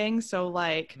sort of thing. So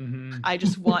like I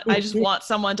just want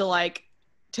someone to like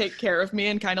take care of me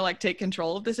and kind of like take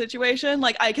control of the situation.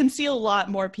 Like I can see a lot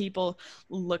more people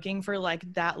looking for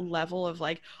like that level of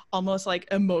like almost like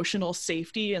emotional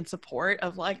safety and support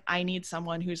of like, I need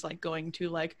someone who's like going to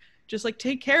like just like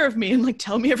take care of me and like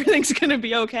tell me everything's gonna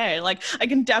be okay. Like I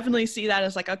can definitely see that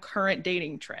as like a current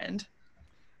dating trend.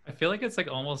 I feel like it's like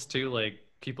almost too like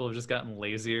people have just gotten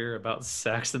lazier about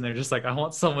sex and they're just like, I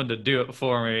want someone to do it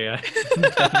for me.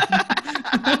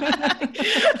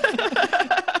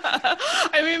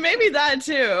 I mean, maybe that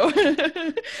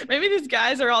too. Maybe these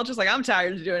guys are all just like, I'm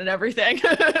tired of doing everything.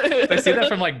 I see that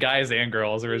from like guys and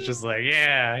girls where it's just like,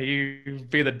 yeah, you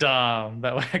be the dom.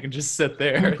 That way I can just sit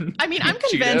there. I mean, I'm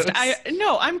convinced.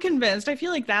 I'm convinced. I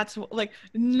feel like that's like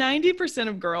 90%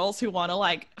 of girls who want to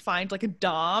like find like a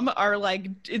dom are like,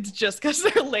 it's just because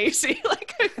they're lazy.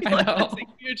 Like I feel like that's a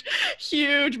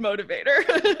huge motivator.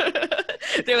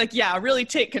 They're like, yeah, really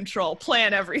take control,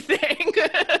 plan everything.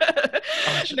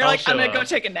 They're like, I'm gonna go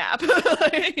take a nap.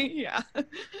 Yeah,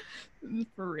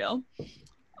 for real.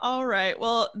 All right,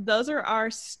 well, those are our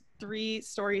 3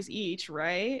 stories each,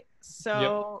 right?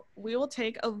 So we will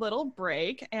take a little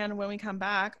break, and when we come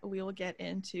back we will get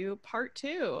into part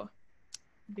 2.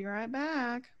 Be right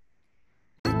back.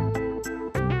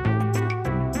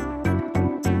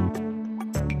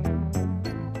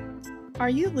 Are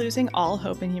you losing all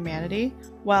hope in humanity?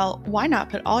 Well, why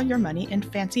not put all your money in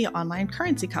Fancy Online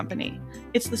Currency Company?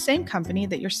 It's the same company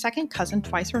that your second cousin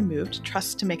twice removed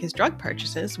trusts to make his drug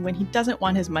purchases when he doesn't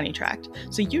want his money tracked,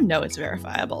 so you know it's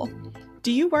verifiable.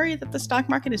 Do you worry that the stock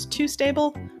market is too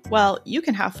stable? Well, you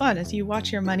can have fun as you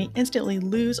watch your money instantly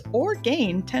lose or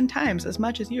gain 10 times as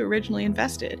much as you originally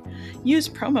invested. Use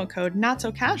promo code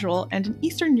NOTSOCASUAL and an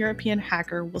Eastern European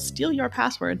hacker will steal your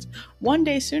passwords one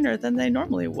day sooner than they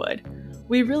normally would.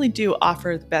 We really do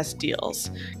offer the best deals.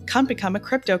 Come become a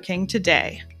crypto king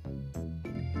today.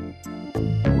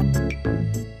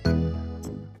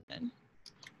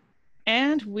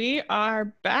 And we are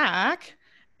back,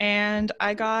 and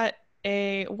I got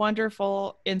a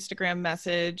wonderful Instagram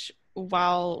message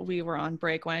while we were on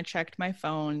break when I checked my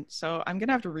phone. So I'm going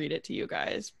to have to read it to you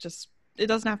guys. Just it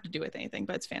doesn't have to do with anything,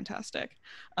 but it's fantastic.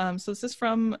 So this is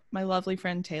from my lovely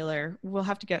friend Taylor. We'll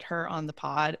have to get her on the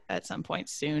pod at some point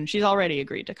soon. She's already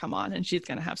agreed to come on, and she's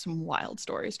going to have some wild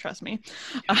stories, trust me.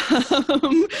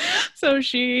 So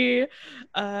she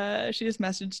just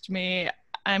messaged me,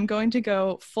 I'm going to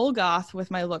go full goth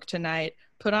with my look tonight,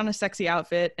 put on a sexy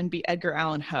outfit, and be Edgar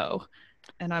Allan Poe.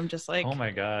 And I'm just like, oh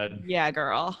my God. Yeah,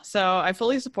 girl. So I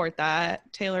fully support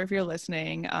that. Taylor, if you're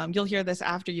listening, you'll hear this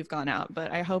after you've gone out,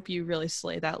 but I hope you really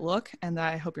slay that look, and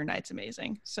I hope your night's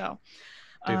amazing. So,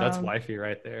 dude, that's wifey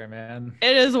right there, man.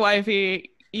 It is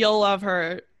wifey. You'll love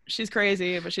her. She's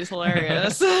crazy, but she's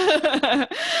hilarious. I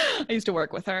used to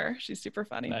work with her. She's super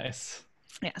funny. Nice.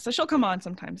 Yeah, so she'll come on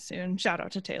sometime soon. Shout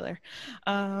out to Taylor.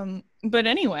 But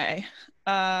anyway,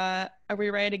 are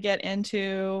we ready to get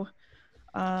into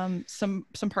some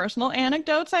personal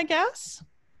anecdotes, I guess?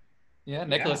 Yeah,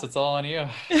 Nicholas, it's all on you.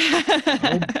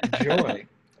 Oh, joy.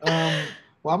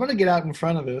 Well, I'm gonna get out in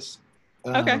front of this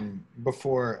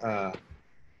before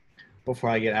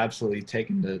I get absolutely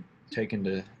taken to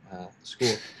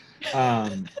school.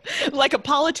 Like a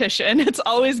politician, it's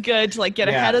always good to like get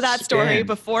ahead of that story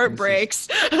before it breaks.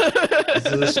 This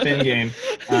is a spin game.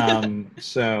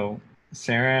 So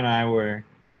Sarah and I were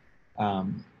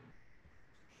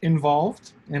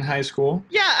involved in high school.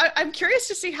 Yeah, I'm curious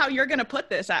to see how you're going to put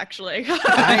this, actually.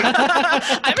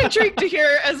 I'm intrigued to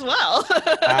hear as well.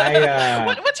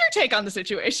 What's your take on the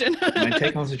situation? My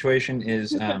take on the situation is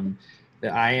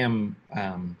that I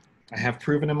have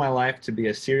proven in my life to be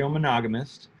a serial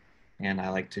monogamist, and I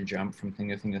like to jump from thing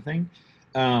to thing to thing.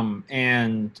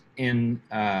 And in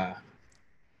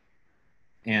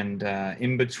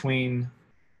between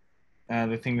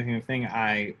the thing to thing,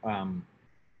 I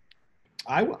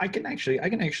can actually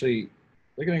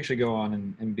go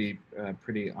on and be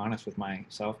pretty honest with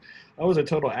myself. I was a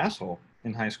total asshole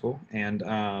in high school, and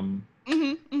that's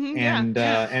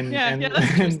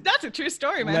a true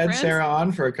story, my led friends. Sarah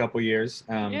on for a couple years.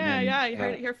 You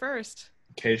heard it here first.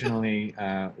 Occasionally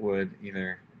would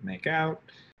either make out,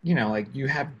 like you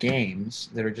have games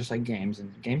that are just like games,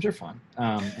 and games are fun.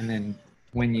 And then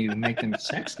when you make them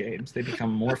sex games, they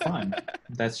become more fun.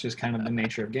 That's just kind of the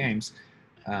nature of games.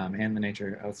 And the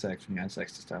nature of sex when you add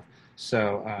sex to stuff.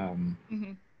 So,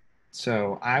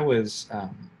 so I was,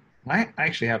 I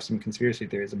actually have some conspiracy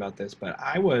theories about this, but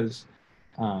I was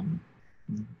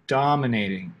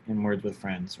dominating in Words with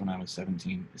Friends when I was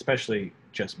 17, especially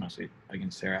just mostly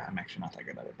against Sarah. I'm actually not that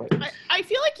good at it. But I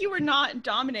feel like you were not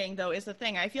dominating, though, is the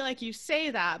thing. I feel like you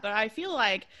say that, but I feel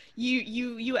like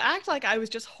you act like I was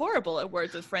just horrible at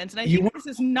Words with Friends, and I think this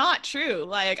is not true.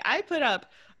 Like, I put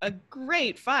up a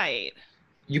great fight.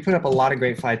 You put up a lot of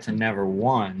great fights and never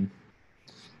won.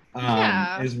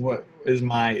 Is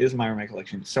my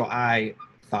recollection. So I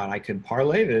thought I could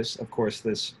parlay this. Of course,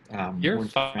 this you're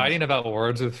fighting about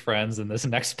Words with Friends, and this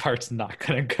next part's not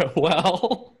going to go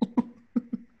well.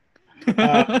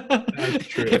 That's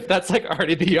true. If that's like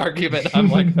already the argument, I'm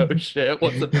like, oh shit,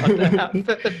 what's about to happen?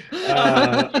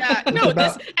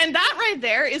 And that right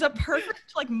there is a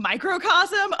perfect like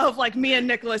microcosm of like me and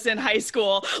Nicholas in high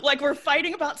school. Like we're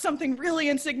fighting about something really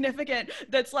insignificant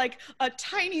that's like a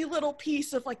tiny little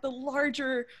piece of like the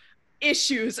larger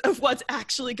issues of what's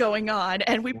actually going on,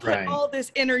 and we put all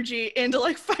this energy into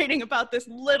like fighting about this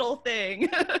little thing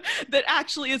that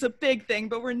actually is a big thing,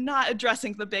 but we're not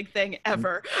addressing the big thing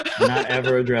ever. Not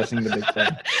ever addressing the big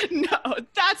thing. No,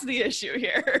 that's the issue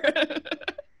here.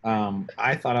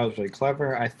 I thought I was really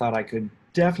clever. I thought I could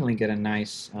definitely get a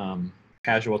nice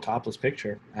casual topless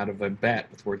picture out of a bet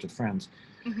with Words with Friends.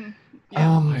 I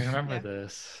remember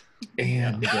this.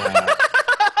 And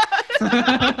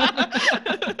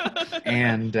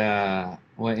and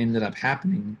what ended up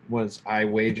happening was I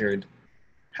wagered.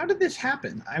 How did this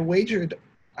happen? I wagered.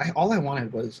 All I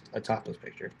wanted was a topless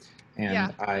picture,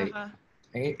 and I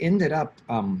ended up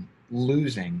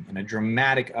losing in a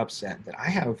dramatic upset that I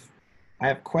have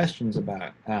questions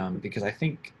about because I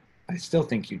still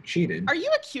think you cheated. Are you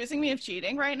accusing me of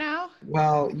cheating right now?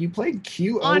 Well, you played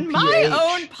QOPH on my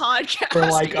own podcast for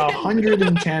like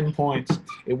 110 points.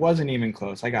 It wasn't even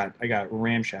close. I got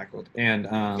ramshackled, and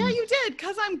yeah, you did,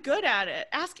 because I'm good at it.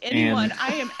 Ask anyone.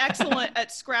 I am excellent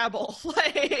at Scrabble.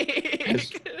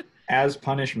 Like as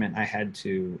punishment, I had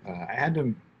to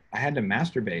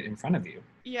masturbate in front of you.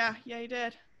 Yeah, you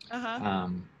did.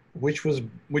 Which was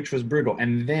brutal.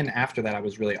 And then after that, I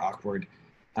was really awkward.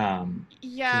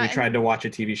 We tried to watch a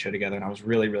TV show together, and I was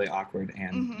really, really awkward.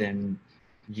 And then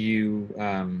you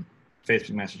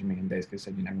Facebook messaged me and basically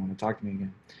said you never want to talk to me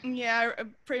again. Yeah, I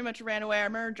pretty much ran away. I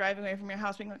remember driving away from your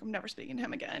house being like, I'm never speaking to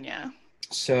him again. Yeah.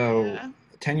 So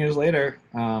 10 years later,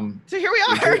 so here we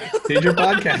are. did your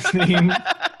podcast name.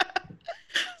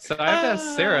 So I have to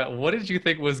ask Sarah, what did you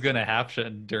think was going to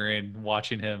happen during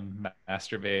watching him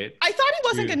masturbate? I thought he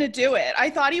wasn't going to do it. I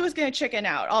thought he was going to chicken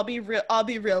out. I'll be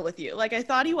real with you. Like, I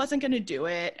thought he wasn't going to do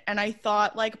it. And I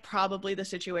thought, like, probably the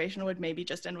situation would maybe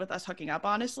just end with us hooking up,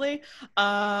 honestly.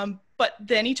 But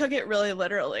then he took it really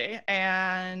literally.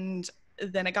 And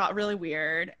then it got really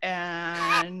weird.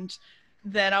 And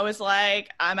then I was like,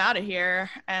 I'm out of here.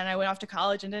 And I went off to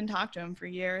college and didn't talk to him for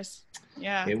years.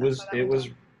 Yeah. It was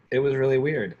really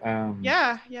weird.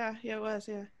 Yeah, it was.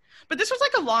 But this was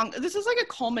like a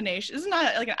culmination. This is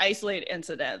not like an isolated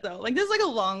incident though. Like, this is like a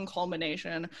long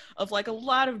culmination of like a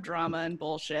lot of drama and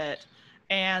bullshit.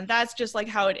 And that's just like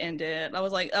how it ended. That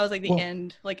was like the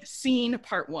end, like scene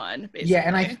part 1, basically. Yeah,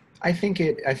 and I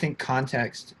think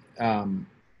context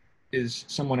is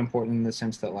somewhat important in the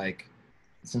sense that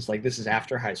since this is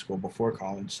after high school, before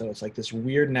college, so it's like this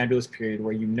weird nebulous period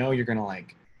where you're gonna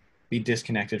like be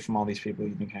disconnected from all these people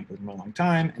you've been connected with for a long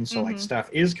time, and so like stuff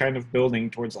is kind of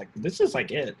building towards like this is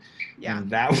like it. Yeah, and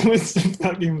that was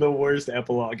fucking the worst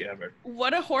epilogue ever.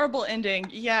 What a horrible ending.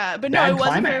 Yeah, but bad no, it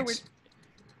wasn't very climax.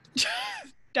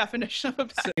 Definition of a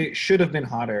bad. It should have been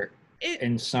hotter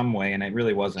in some way, and it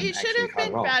really wasn't. It should have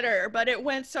been better, but it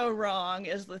went so wrong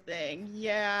is the thing.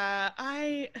 Yeah,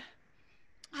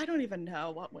 I don't even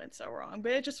know what went so wrong,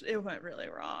 but it went really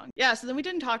wrong. Yeah, so then we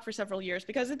didn't talk for several years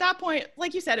because at that point,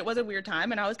 like you said, it was a weird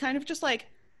time, and I was kind of just like,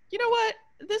 you know what?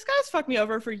 This guy's fucked me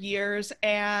over for years,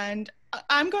 and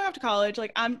I'm going off to college.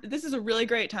 Like, this is a really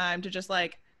great time to just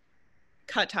like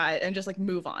cut tie and just like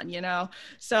move on, you know?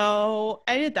 So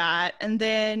I did that, and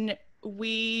then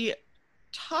we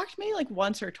talked maybe like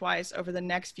once or twice over the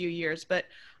next few years, but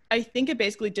I think it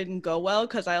basically didn't go well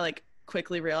because I like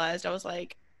quickly realized, I was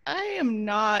like, I am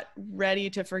not ready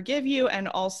to forgive you, and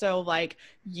also like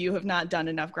you have not done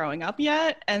enough growing up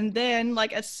yet. And then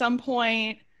like at some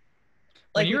point,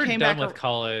 like when you were came done back with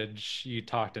college, you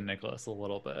talked to Nicholas a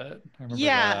little bit. I remember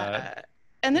that.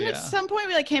 And then at some point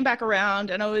we like came back around,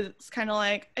 and I was kind of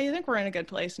like, I think we're in a good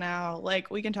place now.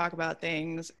 Like, we can talk about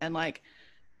things. And like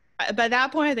by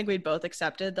that point, I think we'd both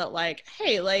accepted that like,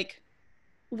 hey, like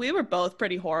we were both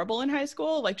pretty horrible in high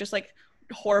school, like just like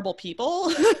horrible people,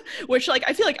 which like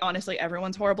I feel like honestly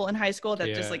everyone's horrible in high school.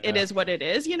 That just like it is what it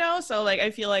is, you know? So like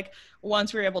I feel like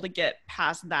once we were able to get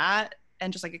past that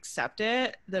and just like accept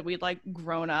it, that we'd like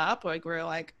grown up, like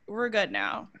we're good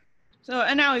now. So,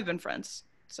 and now we've been friends,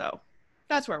 so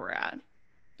that's where we're at.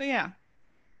 But yeah,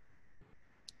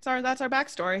 that's our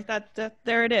backstory. That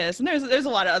there it is. And there's a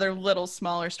lot of other little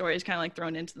smaller stories kind of like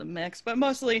thrown into the mix, but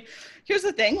mostly here's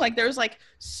the thing, like there's like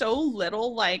so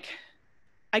little like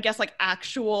I guess like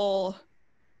actual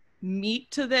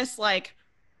meat to this, like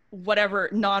whatever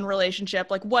non-relationship,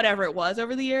 like whatever it was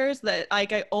over the years, that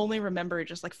like I only remember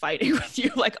just like fighting with you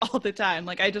like all the time.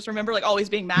 Like I just remember like always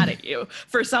being mad at you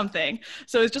for something.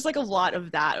 So it's just like a lot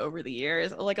of that over the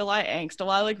years, like a lot of angst, a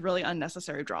lot of like really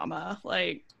unnecessary drama.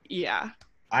 Like, yeah.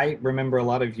 I remember a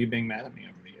lot of you being mad at me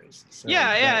over the years. So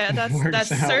yeah,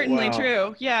 that's certainly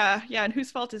true. Yeah. And whose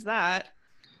fault is that?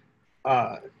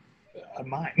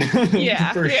 Mine.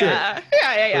 Yeah, for sure.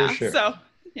 Yeah. For sure. So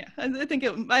yeah, I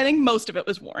think most of it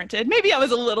was warranted. Maybe I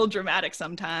was a little dramatic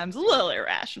sometimes, a little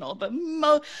irrational, but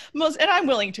most, and I'm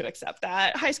willing to accept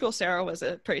that. High school Sarah was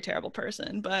a pretty terrible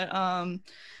person, but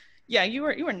yeah, you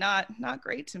were not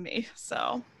great to me.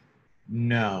 So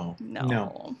no,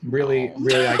 really,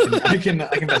 I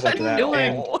can fess up to that. No.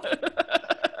 And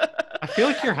I feel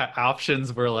like your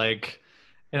options were like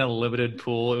in a limited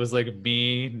pool. It was like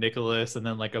me, Nicholas, and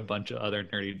then like a bunch of other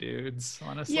nerdy dudes,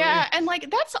 honestly. Yeah, and like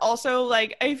that's also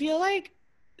like I feel like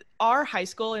our high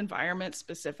school environment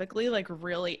specifically like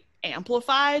really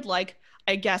amplified like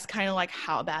I guess kind of like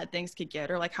how bad things could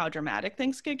get or like how dramatic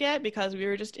things could get, because we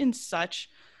were just in such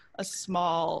a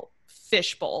small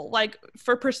fishbowl. Like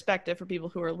for perspective for people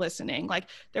who are listening, like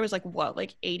there was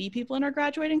like 80 people in our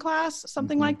graduating class,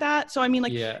 something like that. So I mean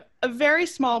like a very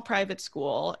small private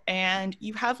school, and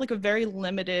you have like a very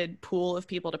limited pool of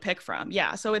people to pick from.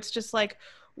 Yeah, so it's just like,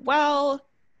 well,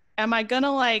 am I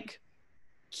gonna like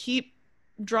keep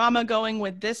drama going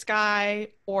with this guy,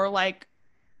 or like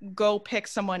go pick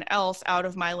someone else out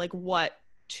of my like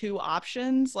two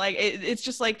options? Like it's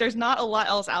just like there's not a lot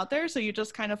else out there, so you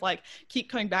just kind of like keep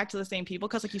coming back to the same people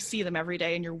because like you see them every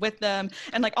day and you're with them.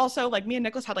 And like also like me and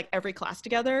Nicholas had like every class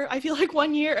together. I feel like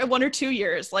 1 or 2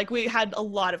 years, like we had a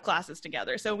lot of classes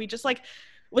together, so we just like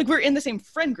we're in the same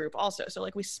friend group also, so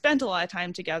like we spent a lot of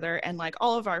time together, and like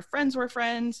all of our friends were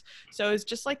friends. So it's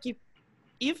just like, you,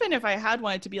 even if I had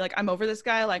wanted to be like, I'm over this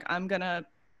guy, like I'm gonna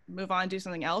move on, do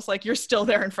something else, like you're still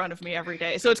there in front of me every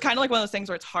day. So it's kind of like one of those things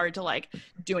where it's hard to like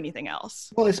do anything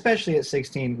else. Well, especially at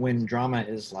 16 when drama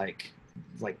is like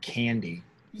like candy,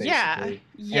 Yeah. basically.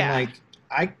 Yeah. And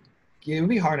like it would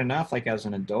be hard enough like as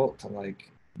an adult to like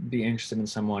be interested in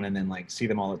someone and then like see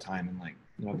them all the time and like,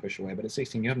 you know, push away. But at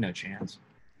 16, you have no chance.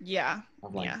 Yeah.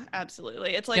 Of, like, yeah,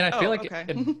 absolutely. It's like, And I feel like okay.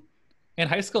 in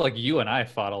high school, like you and I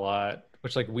fought a lot,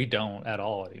 which like we don't at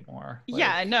all anymore. Like,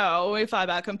 yeah, no, we fought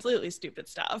about completely stupid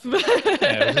stuff.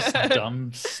 yeah, it was just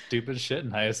dumb, stupid shit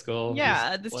in high school.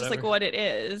 Yeah, that's just like whatever. what it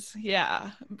is. Yeah,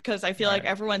 because I feel like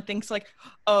Right. everyone thinks like,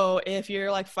 oh, if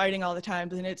you're like fighting all the time,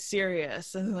 then it's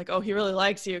serious, and like, oh, he really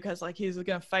likes you because like he's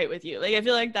gonna fight with you. Like I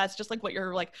feel like that's just like what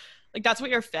you're like that's what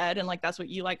you're fed, and like that's what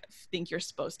you like think you're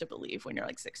supposed to believe when you're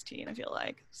like 16. I feel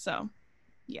like so.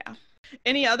 Yeah.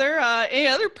 Any other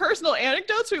personal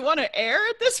anecdotes we want to air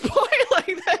at this point?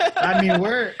 Like that? I mean,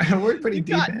 we're pretty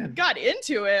deep in. Got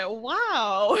into it.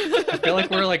 Wow. I feel like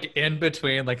we're like in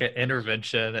between like an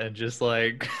intervention and just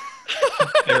like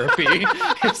therapy.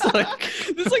 It's like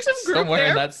this is like some group somewhere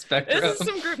in therapy. that spectrum. This is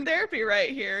some group therapy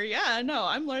right here. Yeah, no,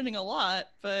 I'm learning a lot,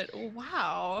 but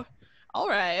wow. All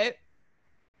right.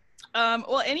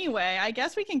 Well, anyway, I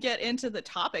guess we can get into the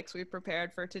topics we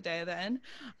prepared for today then.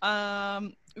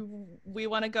 We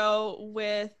want to go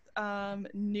with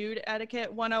nude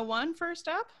etiquette 101 first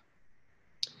up.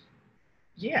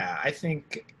 Yeah, I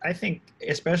think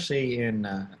especially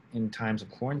in times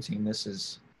of quarantine, this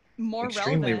is more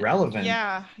extremely relevant.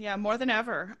 Yeah, more than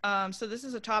ever. So this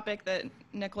is a topic that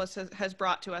Nicholas has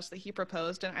brought to us that he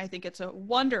proposed, and I think it's a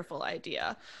wonderful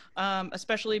idea,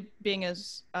 especially being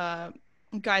as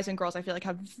guys and girls, I feel like,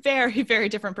 have very, very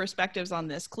different perspectives on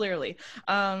this, clearly.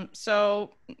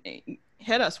 So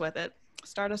hit us with it.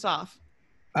 Start us off.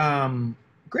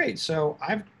 Great. So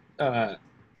I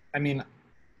mean,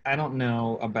 I don't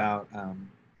know about,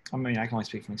 I mean, I can only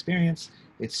speak from experience.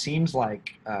 It seems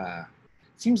like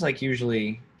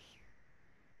usually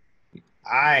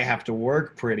I have to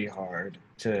work pretty hard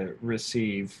to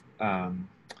receive,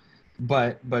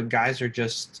 but guys are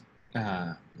just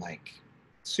like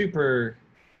super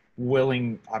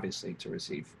willing, obviously, to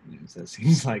receive. That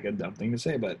seems like a dumb thing to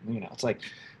say, but you know, it's like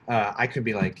I could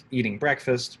be like eating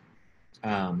breakfast,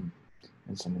 and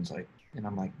someone's like, and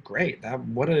I'm like, great,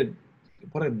 what a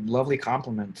lovely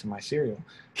compliment to my cereal.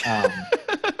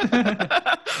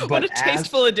 What a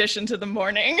tasteful addition to the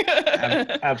morning.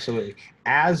 Absolutely.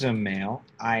 As a male,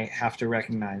 I have to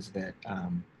recognize that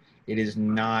it is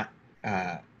not.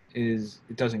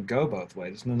 It doesn't go both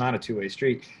ways. It's not a two-way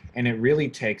street, and it really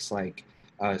takes like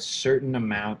a certain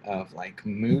amount of like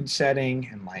mood setting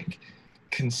and like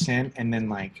consent, and then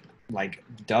like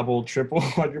double, triple,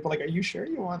 quadruple. Like, are you sure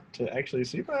you want to actually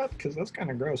see that? Because that's kind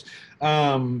of gross.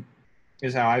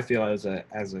 Is how I feel as a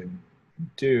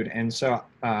dude, and so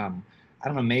I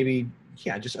don't know. Maybe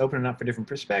just open it up for different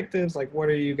perspectives. Like, what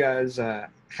are you guys?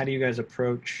 How do you guys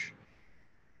approach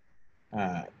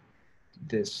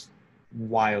this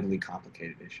wildly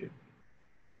complicated issue?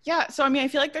 Yeah, so I mean, I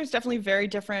feel like there's definitely very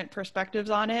different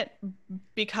perspectives on it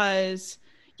because,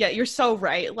 yeah, you're so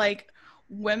right. Like,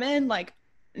 women, like,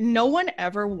 no one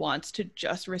ever wants to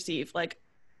just receive like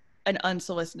an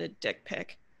unsolicited dick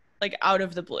pic, like out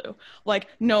of the blue. Like,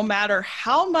 no matter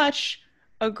how much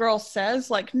a girl says,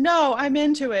 like, no, I'm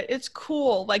into it, it's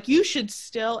cool, like, you should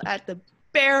still, at the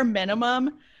bare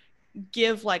minimum,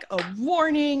 give like a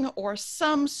warning or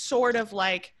some sort of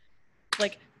like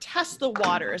test the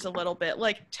waters a little bit,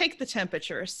 like take the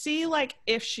temperature, see like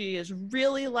if she is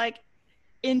really like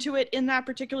into it in that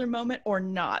particular moment or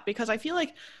not. Because I feel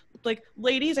like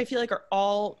ladies, I feel like, are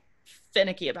all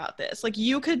finicky about this. Like,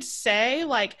 you could say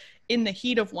like in the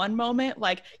heat of one moment,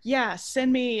 like, yeah,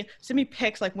 send me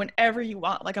pics like whenever you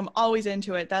want, like, I'm always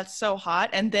into it, that's so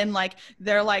hot. And then like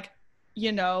they're like,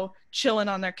 you know, chilling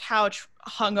on their couch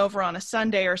hungover on a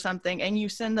Sunday or something, and you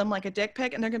send them like a dick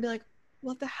pic and they're gonna be like,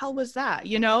 what the hell was that?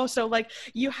 You know? So like,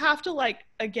 you have to like,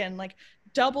 again, like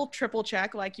double, triple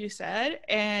check, like you said.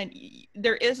 And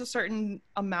there is a certain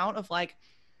amount of like,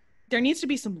 there needs to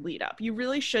be some lead up. You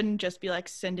really shouldn't just be like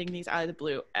sending these out of the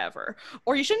blue ever.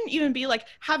 Or you shouldn't even be like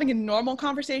having a normal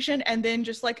conversation and then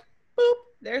just like, boop,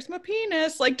 there's my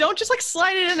penis. Like, don't just like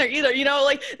slide it in there either. You know,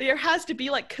 like there has to be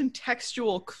like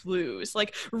contextual clues,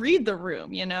 like read the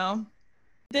room, you know?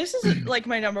 This is like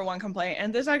my number one complaint,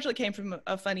 and this actually came from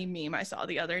a funny meme I saw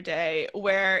the other day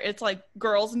where it's like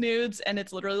girls' nudes and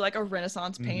it's literally like a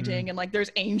Renaissance painting and like there's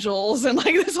angels and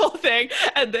like this whole thing,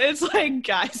 and then it's like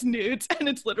guys' nudes and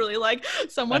it's literally like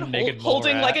someone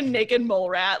holding like a naked mole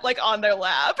rat like on their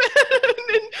lap.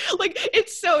 And, like,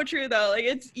 it's so true though. Like,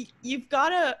 it's, you've got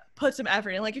to put some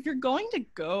effort in. Like, if you're going to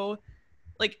go,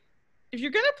 like, if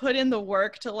you're going to put in the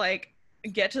work to like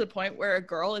get to the point where a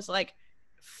girl is like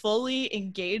fully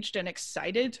engaged and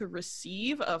excited to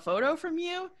receive a photo from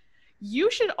you,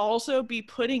 you should also be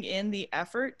putting in the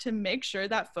effort to make sure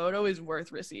that photo is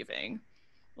worth receiving.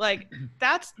 Like,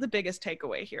 that's the biggest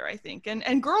takeaway here, I think.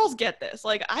 And girls get this.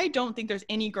 Like, I don't think there's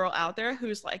any girl out there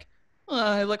who's like, oh,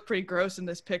 I look pretty gross in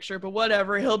this picture, but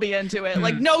whatever, he'll be into it.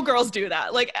 Like, no girls do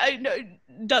that. Like,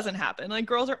 it doesn't happen. Like,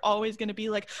 girls are always going to be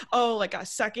like, oh, like, I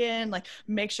suck in, like,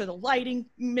 make sure the lighting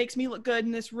makes me look good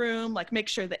in this room, like, make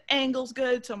sure the angle's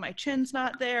good so my chin's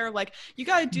not there. Like, you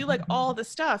got to do, like, all the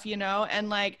stuff, you know? And,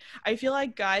 like, I feel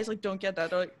like guys, like, don't get that.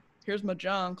 They're like, here's my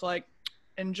junk, like,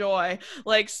 enjoy.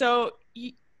 Like, so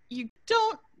you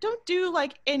don't do,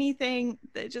 like, anything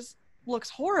that just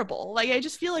looks horrible. Like, I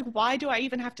just feel like, why do I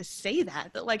even have to say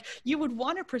that like you would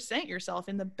want to present yourself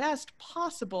in the best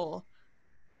possible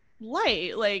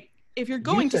light? Like, if you're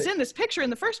going to send this picture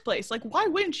in the first place, like, why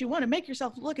wouldn't you want to make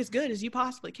yourself look as good as you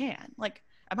possibly can? Like,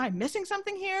 am I missing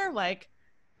something here? Like,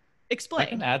 explain.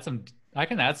 I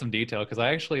can add some detail, because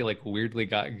I actually, like, weirdly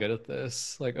got good at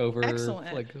this, like, over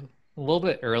Excellent. like a little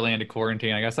bit early into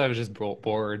quarantine. I guess I was just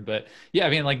bored, but yeah, I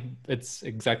mean, like, it's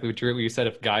exactly what you said.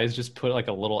 If guys just put, like,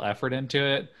 a little effort into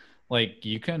it, like,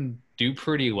 you can do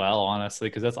pretty well, honestly,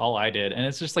 because that's all I did. And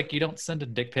it's just like, you don't send a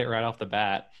dick pic right off the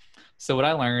bat. So what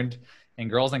I learned, and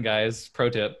girls and guys, pro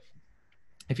tip,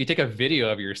 if you take a video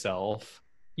of yourself,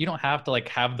 you don't have to, like,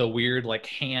 have the weird, like,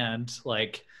 hand,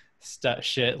 like,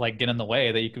 shit, like, get in the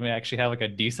way, that you can actually have, like, a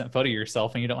decent photo of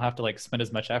yourself, and you don't have to, like, spend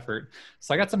as much effort.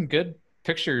 So I got some good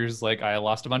pictures. Like, I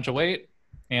lost a bunch of weight,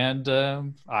 and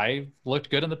I looked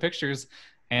good in the pictures,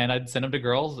 and I'd send them to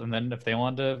girls, and then if they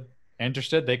wanted to,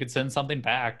 interested, they could send something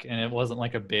back, and it wasn't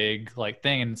like a big, like,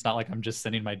 thing, and it's not like I'm just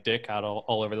sending my dick out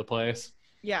all over the place.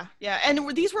 Yeah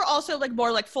And these were also, like,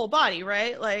 more like full body,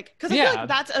 right? Like, because I feel like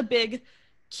that's a big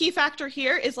key factor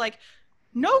here, is like,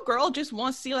 no girl just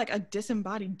wants to see, like, a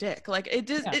disembodied dick. Like,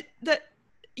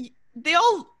 they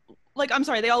all, like, I'm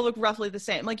sorry, they all look roughly the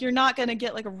same. Like, you're not going to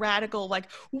get, like, a radical, like,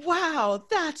 wow,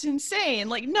 that's insane.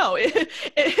 Like, no,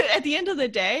 at the end of the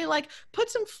day, like, put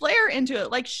some flair into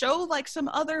it. Like, show, like, some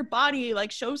other body, like,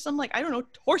 show some, like, I don't know,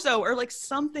 torso, or, like,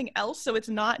 something else. So it's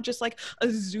not just, like, a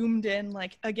zoomed in,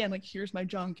 like, again, like, here's my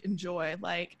junk, enjoy.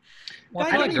 Like, well,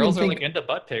 I feel like girls are, like, into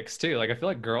butt pics too. Like, I feel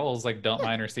like girls, like, don't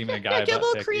mind receiving a guy get a butt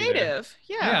little pic creative.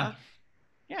 Yeah.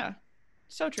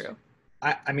 So true.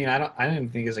 I mean, I don't even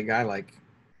think as a guy, like,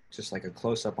 just like a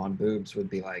close up on boobs would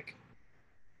be, like,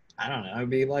 I don't know, it'd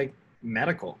be like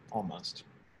medical almost.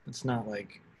 It's not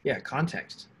like,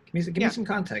 context. Give me some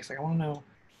context. Like, I want to know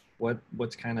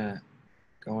what's kind of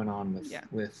going on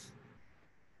with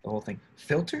the whole thing.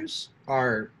 Filters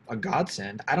are a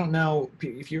godsend. I don't know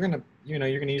if you're gonna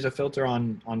use a filter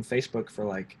on Facebook for,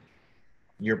 like,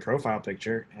 your profile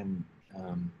picture, and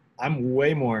I'm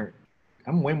way more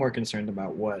concerned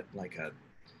about what, like, a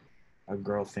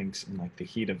girl thinks in, like, the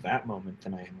heat of that moment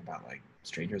than I am about, like,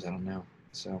 strangers I don't know.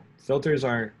 So filters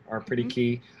are pretty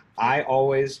key. I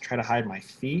always try to hide my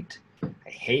feet. I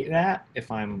hate that. If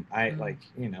I'm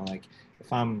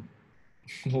if I'm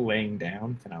laying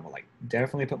down, then I will, like,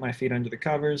 definitely put my feet under the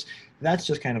covers. That's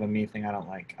just kind of a me thing. I don't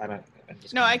like.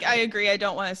 I agree. I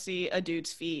don't want to see a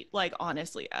dude's feet, like,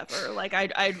 honestly, ever. Like,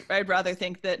 I'd rather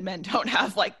think that men don't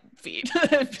have, like, feet.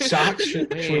 Socks?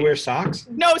 Should we wear socks?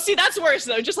 No, see, that's worse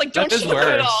though. Just, like, don't show them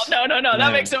at all. No,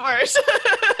 that makes it worse.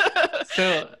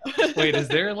 So, wait, is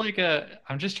there, like,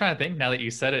 I'm just trying to think now that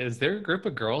you said it, is there a group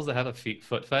of girls that have a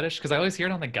foot fetish? Because I always hear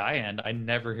it on the guy end. I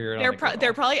never hear it on the girl.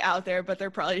 They're probably out there, but they're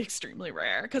probably extremely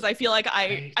rare. Because I feel like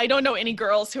I don't know any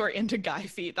girls who are into guy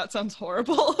feet. That sounds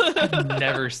horrible. I've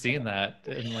never seen that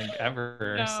in, like,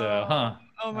 ever. No. So,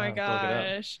 oh my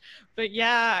gosh. But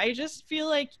yeah, I just feel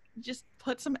like, just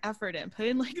put some effort in. Put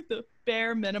in, like, the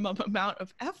bare minimum amount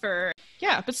of effort.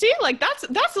 Yeah, but see, like, that's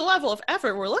the level of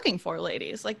effort we're looking for,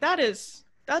 ladies. Like, that's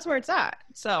where it's at.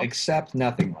 So accept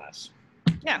nothing less.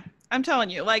 Yeah, I'm telling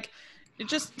you, like,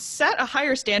 just set a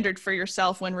higher standard for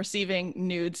yourself when receiving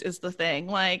nudes is the thing.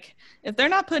 Like, if they're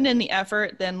not putting in the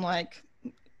effort, then, like,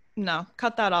 no,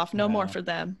 cut that off. No more for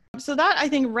them. So that, I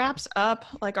think, wraps up,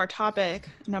 like, our topic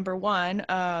number 1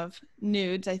 of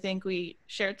nudes. I think we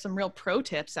shared some real pro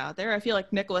tips out there. I feel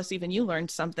like, Nicholas, even you learned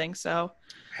something. So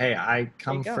hey, I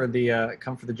come for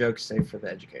the jokes, save for the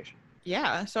education.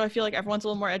 Yeah, so I feel like everyone's a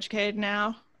little more educated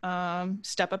now.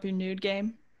 Step up your nude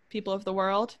game, people of the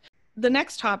world. The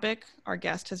next topic our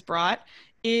guest has brought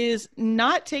is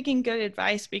not taking good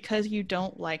advice because you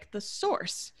don't like the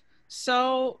source.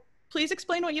 So please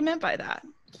explain what you meant by that.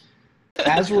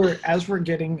 As we're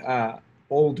getting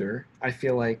older, I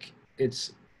feel like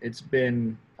it's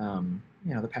been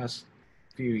the past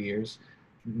few years,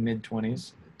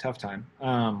 mid-20s, tough time.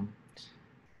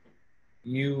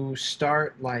 You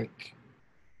start, like,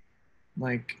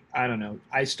 like, I don't know,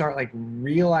 I start like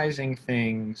realizing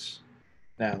things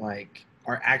that like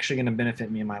are actually going to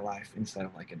benefit me in my life instead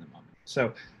of like in the moment.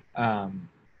 So, um,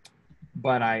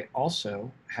 but I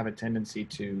also have a tendency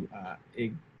to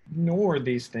ignore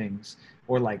these things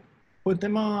or like put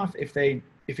them off if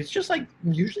it's just like,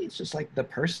 usually it's just like the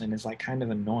person is like kind of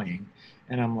annoying,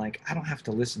 and I'm like, I don't have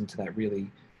to listen to that really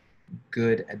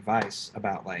good advice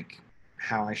about like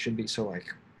how I should be. So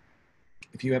like,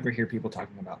 if you ever hear people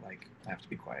talking about like, I have to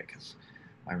be quiet because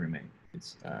my roommate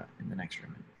is in the next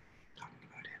room and talking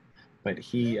about him, but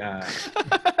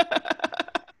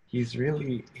he's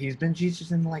been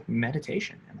Jesus in like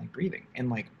meditation and like breathing, and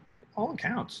like all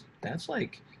accounts that's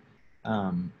like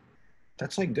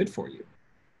good for you.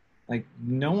 Like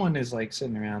no one is like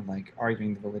sitting around like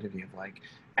arguing the validity of like,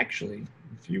 actually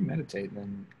if you meditate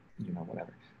then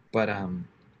whatever. But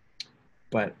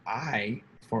I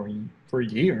for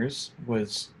years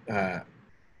was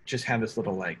just had this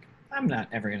little like, I'm not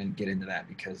ever gonna get into that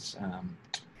because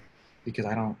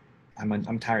I don't,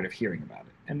 I'm tired of hearing about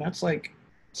it. And that's like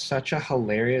such a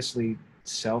hilariously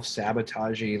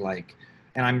self-sabotagey like,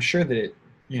 and I'm sure that it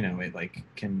like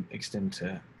can extend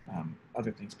to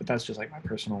other things, but that's just like my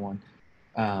personal one,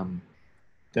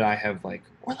 that I have like,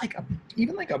 or like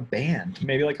even like a band,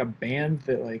 maybe like a band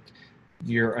that like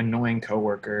your annoying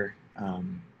coworker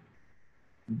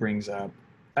brings up.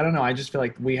 I don't know. I just feel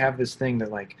like we have this thing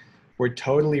that like we're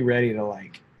totally ready to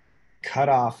like cut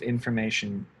off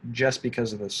information just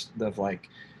because of this, of like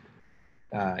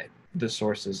the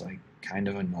source is like kind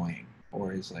of annoying,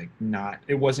 or is like not,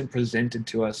 it wasn't presented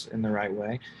to us in the right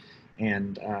way.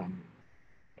 And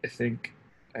I think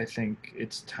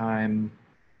it's time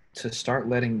to start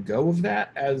letting go of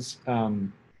that as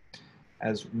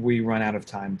we run out of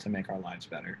time to make our lives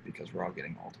better, because we're all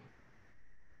getting old.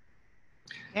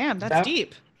 Damn, that's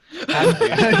deep.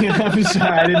 I'm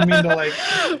sorry, I didn't mean to like.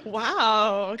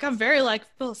 Wow, got very like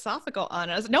philosophical on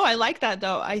us. No, I like that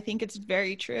though. I think it's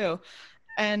very true.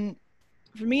 And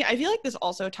for me, I feel like this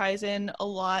also ties in a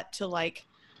lot to like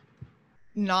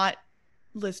not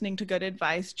listening to good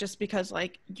advice just because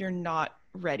like you're not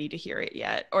ready to hear it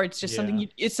yet, or it's just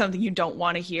something you don't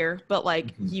want to hear, but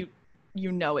like you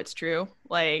know it's true,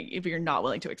 like if you're not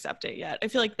willing to accept it yet. I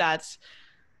feel like that's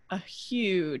a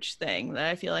huge thing that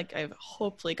I feel like I've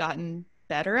hopefully gotten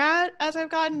better at as I've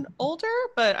gotten older.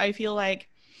 But I feel like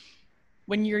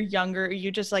when you're younger,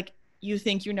 you just like, you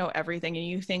think you know everything and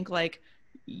you think like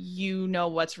you know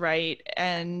what's right.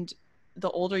 And the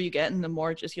older you get and the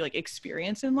more just you like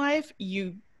experience in life,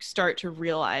 you start to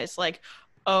realize like,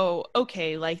 oh,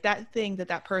 okay, like that thing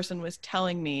that person was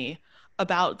telling me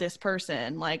about this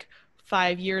person like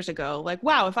 5 years ago, like,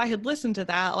 wow, if I had listened to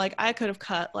that, like I could have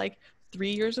cut like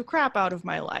 3 years of crap out of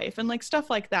my life and like stuff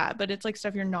like that. But it's like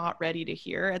stuff you're not ready to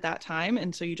hear at that time,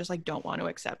 and so you just like don't want to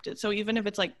accept it. So even if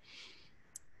it's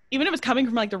coming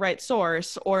from like the right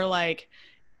source, or like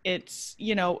it's,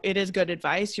 it is good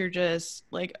advice, you're just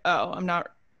like, oh, I'm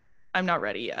not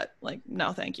ready yet, like,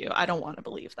 no thank you, I don't want to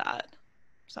believe that.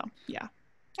 So yeah,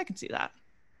 I can see that.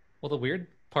 Well, the weird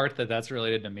part that's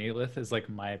related to me with is like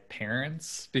my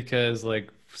parents, because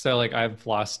like, so like I've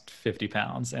lost 50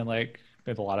 pounds, and like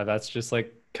a lot of that's just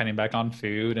like cutting back on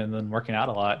food and then working out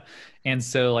a lot. And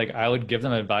so like I would give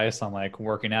them advice on like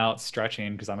working out,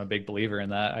 stretching, because I'm a big believer in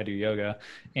that. I do yoga,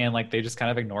 and like they just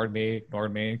kind of ignored me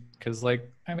because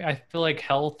like, I mean, I feel like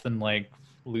health and like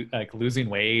losing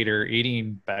weight or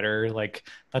eating better, like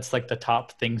that's like the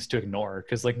top things to ignore,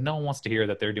 because like no one wants to hear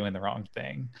that they're doing the wrong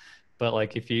thing. But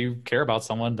like if you care about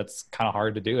someone, that's kind of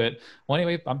hard to do it. Well,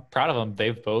 anyway, I'm proud of them.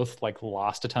 They've both like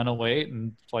lost a ton of weight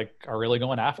and like are really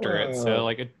going after it. So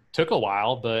like it took a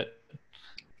while, but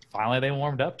finally they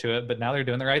warmed up to it. But now they're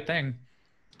doing the right thing.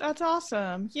 That's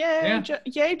awesome. Yay, yeah.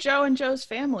 Yay, Joe and Joe's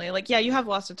family. Like, yeah, you have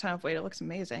lost a ton of weight. It looks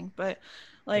amazing. But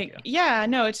like, yeah,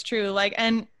 no, it's true. Like,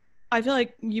 and I feel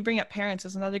like you bring up parents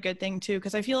is another good thing too,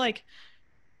 because I feel like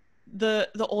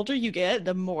the older you get,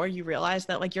 the more you realize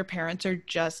that like your parents are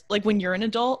just like, when you're an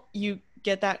adult, you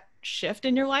get that shift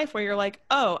in your life where you're like,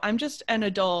 oh, I'm just an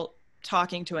adult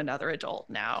talking to another adult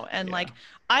now, and like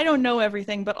I don't know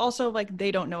everything, but also like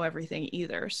they don't know everything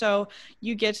either. So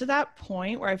you get to that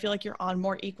point where I feel like you're on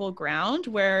more equal ground,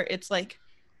 where it's like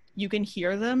you can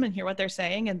hear them and hear what they're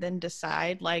saying and then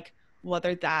decide like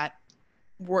whether that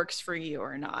works for you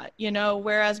or not,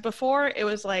 whereas before it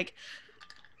was like,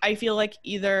 I feel like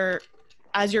either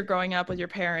as you're growing up with your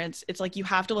parents, it's like you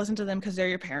have to listen to them because they're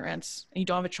your parents and you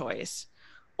don't have a choice,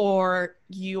 or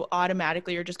you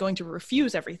automatically are just going to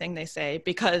refuse everything they say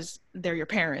because they're your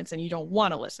parents and you don't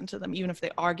want to listen to them, even if they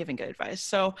are giving good advice.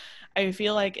 So I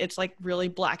feel like it's like really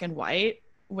black and white,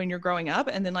 when you're growing up,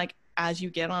 and then like as you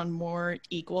get on more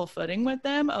equal footing with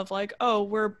them of like, oh,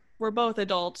 we're both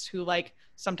adults who like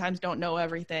sometimes don't know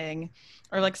everything,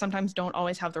 or like sometimes don't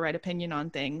always have the right opinion on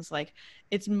things, like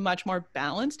it's much more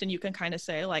balanced, and you can kind of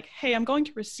say like, hey, I'm going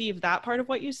to receive that part of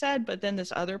what you said, but then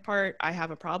this other part I have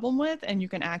a problem with, and you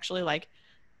can actually like,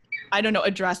 I don't know,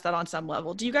 address that on some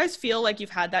level. Do you guys feel like you've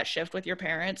had that shift with your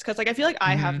parents? Because like I feel like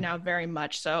I have now very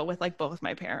much so with like both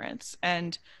my parents,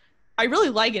 and I really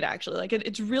like it actually. Like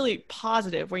it's really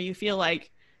positive where you feel like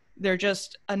they're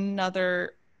just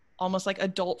another almost like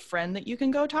adult friend that you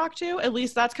can go talk to. At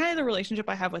least that's kind of the relationship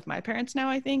I have with my parents now,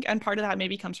 I think. And part of that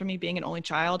maybe comes from me being an only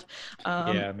child.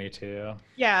 Yeah, me too.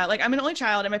 Yeah, like I'm an only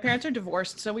child and my parents are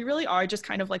divorced. So we really are just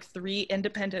kind of like three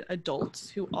independent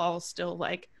adults who all still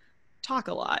like talk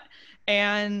a lot.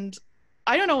 And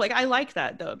I don't know, like I like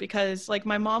that though, because like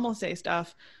my mom will say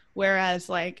stuff, whereas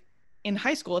like in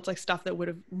high school, it's like stuff that would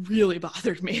have really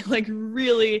bothered me, like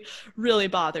really, really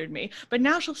bothered me. But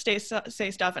now she'll say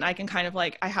stuff and I can kind of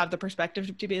like, I have the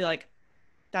perspective to be like,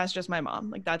 that's just my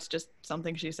mom. Like, that's just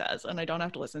something she says and I don't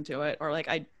have to listen to it. Or like,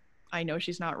 I know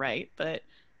she's not right, but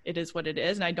it is what it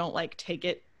is. And I don't like take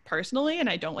it personally and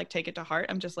I don't like take it to heart.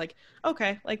 I'm just like,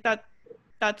 okay, like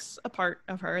that's a part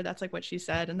of her. That's like what she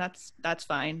said. And that's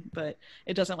fine. But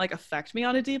it doesn't like affect me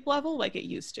on a deep level like it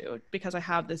used to, because I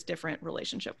have this different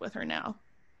relationship with her now.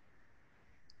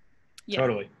 Yeah.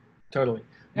 Totally. Yeah,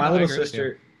 My little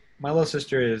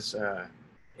sister is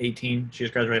 18. She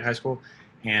just graduated high school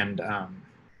and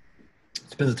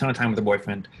spends a ton of time with her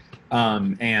boyfriend.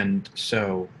 And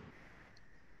so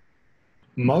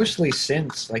mostly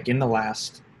since like in the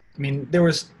last, I mean, there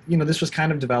was, this was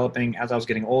kind of developing as I was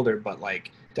getting older, but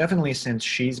like definitely since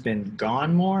she's been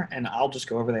gone more and I'll just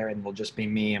go over there and it'll just be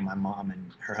me and my mom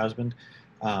and her husband.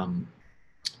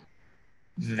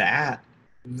 That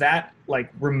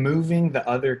like removing the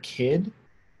other kid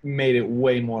made it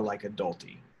way more like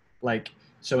adulty. Like,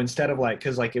 so instead of like,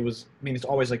 cause like it was, I mean, it's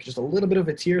always like just a little bit of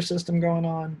a tier system going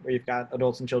on where you've got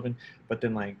adults and children, but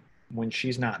then like when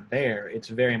she's not there, it's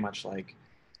very much like,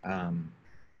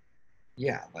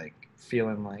 yeah, like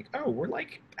feeling like, oh, we're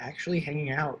like actually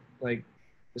hanging out. Like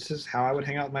this is how I would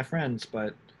hang out with my friends,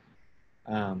 but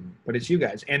it's you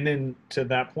guys. And then to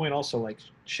that point also like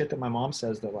shit that my mom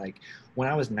says that like when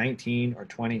I was 19 or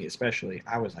 20, especially,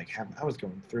 I was like, I was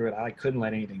going through it. I like couldn't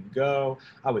let anything go.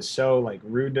 I was so like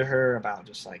rude to her about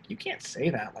just like, you can't say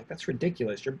that. Like, that's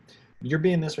ridiculous. You're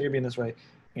being this way, you're being this way.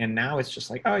 And now it's just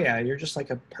like, oh yeah, you're just like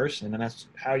a person and that's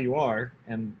how you are.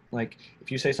 And like, if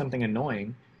you say something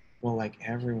annoying, well, like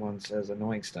everyone says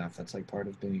annoying stuff. That's like part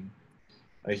of being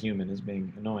a human is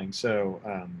being annoying. So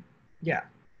yeah,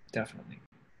 definitely.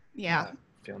 Yeah.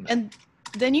 Feeling that. And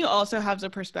then you also have the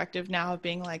perspective now of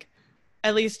being like,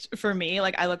 at least for me,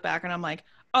 like I look back and I'm like,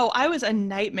 oh, I was a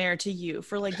nightmare to you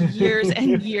for like years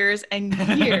and years and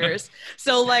years.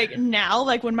 So like now,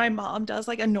 like when my mom does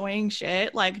like annoying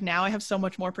shit, like now I have so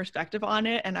much more perspective on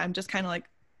it. And I'm just kind of like,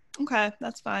 okay,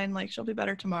 that's fine. Like she'll be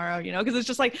better tomorrow, because it's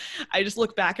just like, I just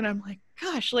look back and I'm like,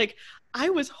 gosh, like I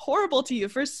was horrible to you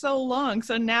for so long.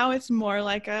 So now it's more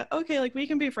like, okay, like we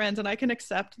can be friends and I can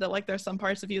accept that like there's some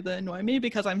parts of you that annoy me,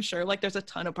 because I'm sure like there's a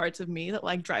ton of parts of me that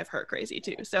like drive her crazy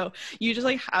too. So you just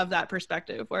like have that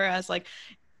perspective. Whereas like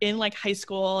in like high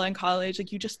school and college,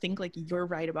 like you just think like you're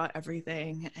right about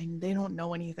everything and they don't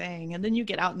know anything. And then you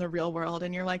get out in the real world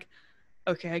and you're like,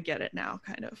 okay, I get it now,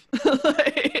 kind of.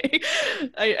 Like,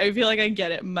 I feel like I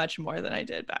get it much more than I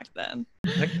did back then.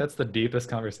 I think that's the deepest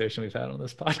conversation we've had on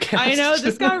this podcast. I know,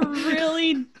 this got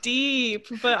really deep,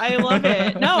 but I love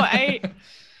it.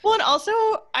 Well, and also,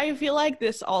 I feel like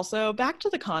this also, back to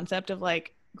the concept of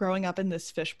like growing up in this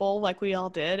fishbowl like we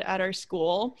all did at our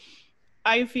school,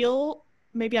 I feel,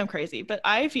 maybe I'm crazy, but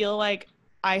I feel like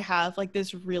I have like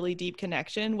this really deep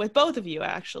connection with both of you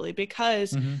actually,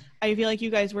 because I feel like you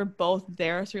guys were both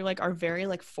there through like our very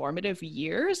like formative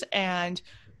years, and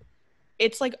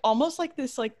it's like almost like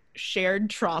this like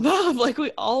shared trauma of like we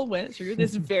all went through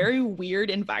this very weird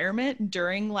environment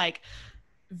during like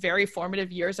very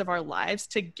formative years of our lives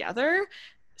together.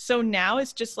 So now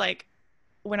it's just like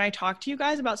when I talk to you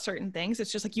guys about certain things,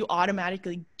 it's just like you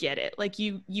automatically get it. Like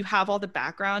you have all the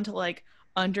background to like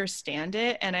understand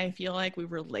it, and I feel like we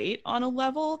relate on a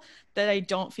level that I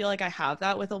don't feel like I have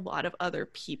that with a lot of other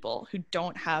people who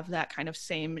don't have that kind of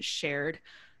same shared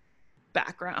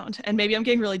background. And maybe I'm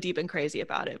getting really deep and crazy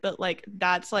about it, but like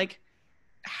that's like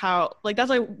how, like that's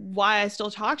like why I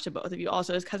still talk to both of you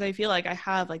also, is because I feel like I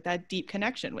have like that deep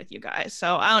connection with you guys.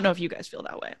 So I don't know if you guys feel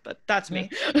that way, but that's me.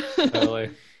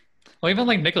 Totally. Well, even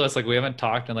like Nicholas, like we haven't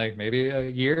talked in like maybe a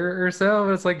year or so.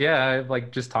 But it's like, yeah,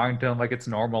 like just talking to him like it's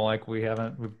normal. Like we've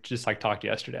just like talked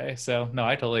yesterday. So no,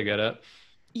 I totally get it.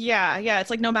 Yeah.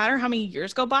 It's like no matter how many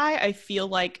years go by, I feel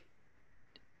like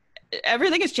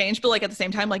everything has changed, but like at the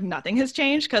same time, like nothing has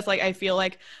changed because like I feel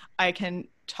like I can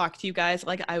talk to you guys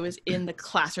like I was in the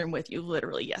classroom with you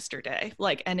literally yesterday.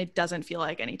 Like, and it doesn't feel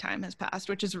like any time has passed,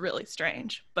 which is really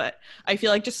strange. But I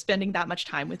feel like just spending that much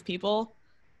time with people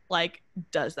like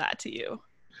does that to you.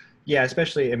 Yeah,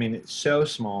 especially, I mean, it's so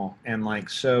small and like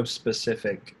so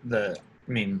specific. The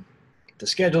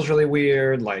schedule's really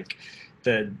weird. Like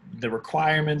the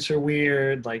requirements are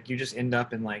weird. Like you just end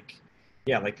up in like,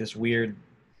 yeah, like this weird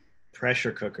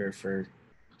pressure cooker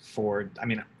for, I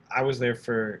mean, I was there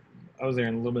in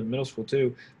a little bit of middle school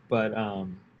too, but,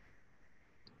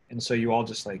 and so you all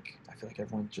just like, I feel like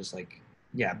everyone's just like,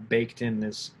 yeah, baked in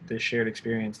this shared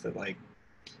experience that like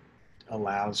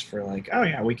allows for like, oh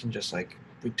yeah, we can just like,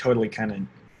 we totally kind of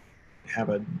have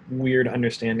a weird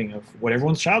understanding of what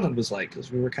everyone's childhood was like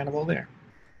because we were kind of all there.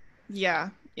 Yeah,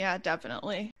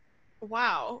 definitely.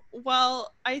 Wow.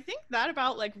 Well, I think that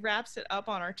about like wraps it up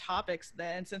on our topics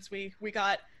then, since we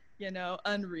got,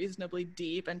 unreasonably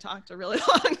deep and talked a really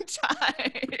long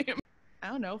time. I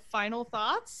don't know, final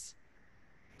thoughts?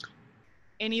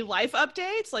 Any life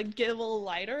updates? Like get a little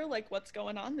lighter, like what's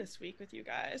going on this week with you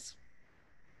guys?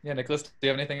 Yeah, Nicholas, do you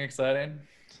have anything exciting?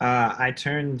 I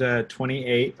turned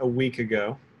 28 a week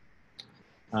ago.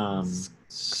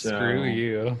 Screw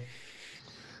you.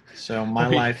 So my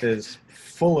life is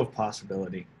full of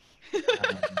possibility.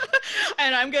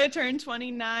 And I'm going to turn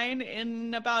 29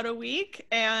 in about a week.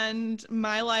 And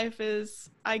my life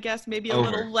is, I guess, maybe a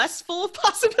little less full of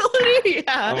possibility.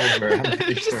 Yeah. Over, I'm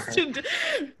pretty sure.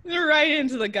 Right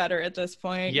into the gutter at this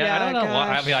point. Yeah, I don't know why.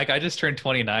 I mean, like, I just turned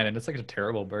 29 and it's like a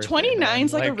terrible birthday. 29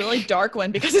 is like a really dark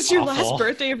one because it's your last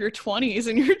birthday of your 20s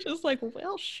and you're just like,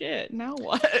 well, shit, now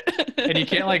what? And you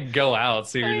can't like go out.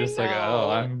 So you're just like, oh,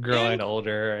 I'm growing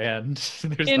older and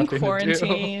there's in nothing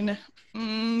quarantine. to do.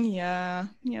 Yeah.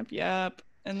 Yep.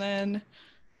 And then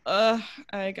I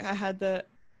had the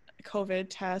COVID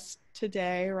test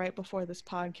today right before this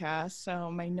podcast,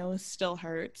 so my nose still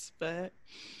hurts, but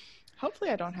hopefully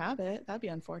I don't have it. That'd be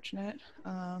unfortunate.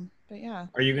 But yeah.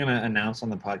 Are you gonna announce on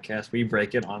the podcast? Will you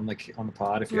break it on the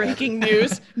pod? If breaking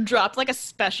news, dropped like a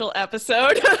special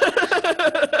episode.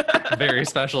 Very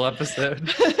special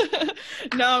episode.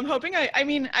 No, I'm hoping I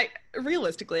mean,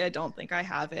 realistically, I don't think I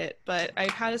have it, but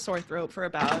I've had a sore throat for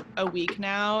about a week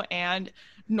now, and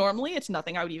normally it's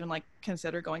nothing I would even like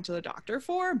consider going to the doctor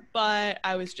for, but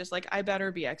I was just like, I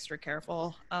better be extra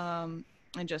careful, and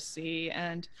just see.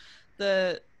 And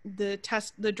the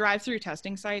drive-through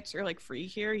testing sites are like free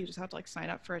here. You just have to like sign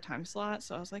up for a time slot.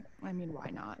 So I was like, I mean, why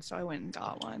not? So I went and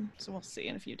got one. So we'll see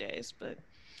in a few days, but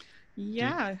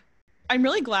yeah. I'm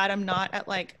really glad I'm not at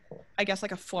like, I guess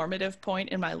like a formative point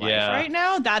in my life right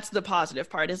now. That's the positive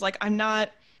part, is like, I'm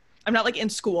not like in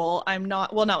school.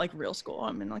 Not like real school.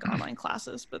 I'm in like online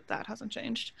classes, but that hasn't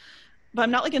changed. But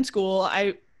I'm not like in school.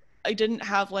 I didn't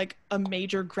have like a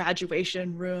major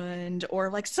graduation ruined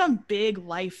or like some big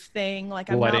life thing. Like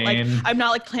I'm not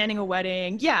like planning a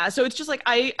wedding. Yeah. So it's just like,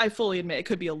 I fully admit it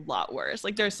could be a lot worse.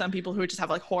 Like there's some people who just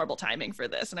have like horrible timing for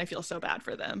this and I feel so bad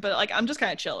for them, but like, I'm just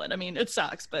kind of chilling. I mean, it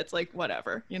sucks, but it's like,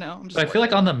 whatever, I feel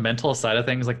like on the mental side of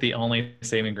things, like the only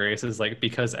saving grace is like,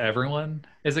 because everyone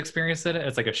is experiencing it,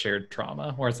 it's like a shared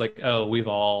trauma where it's like, oh, we've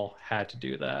all had to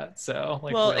do that. So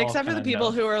like, well, except for the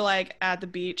people who are like at the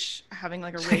beach having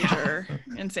like a rager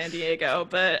in San Diego,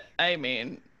 but I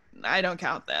mean, I don't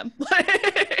count them.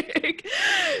 Like,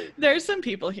 there's some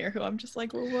people here who I'm just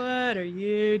like, well, what are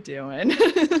you doing?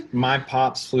 My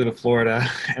pops flew to Florida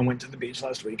and went to the beach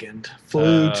last weekend.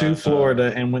 To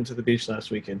Florida and went to the beach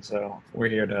last weekend. So we're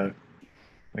here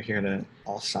to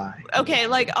all sigh. Okay,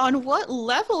 like on what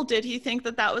level did he think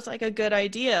that was like a good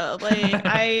idea? Like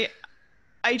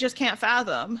I just can't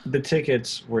fathom. The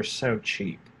tickets were so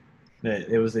cheap that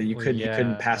it was that you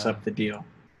couldn't pass up the deal.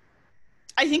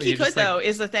 I think he could though,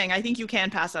 is the thing. I think you can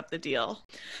pass up the deal.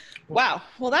 Wow.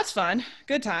 Well, that's fun.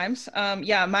 Good times.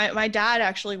 Yeah, my dad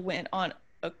actually went on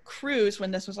a cruise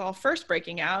when this was all first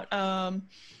breaking out.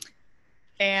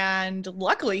 And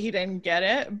luckily he didn't get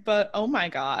it, but oh my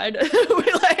God.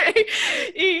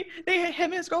 Him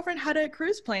and his girlfriend had a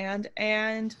cruise planned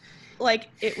and like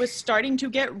it was starting to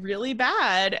get really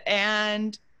bad.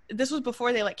 And this was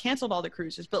before they like canceled all the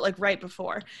cruises, but like right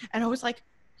before. And I was like,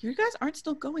 you guys aren't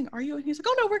still going, are you? And he's like,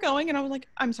 oh no, we're going. And I was like,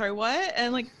 I'm sorry, what?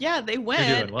 And like, yeah, they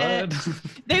went. You're doing what?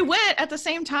 They went at the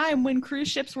same time when cruise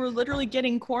ships were literally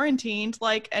getting quarantined,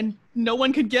 like, and no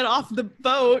one could get off the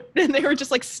boat, and they were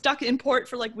just like stuck in port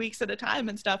for like weeks at a time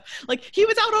and stuff. Like, he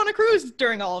was out on a cruise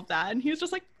during all of that, and he was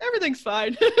just like, everything's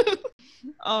fine.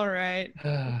 All right.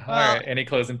 All right. Any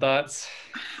closing thoughts?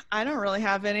 I don't really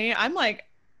have any. I'm like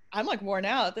worn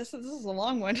out. This is a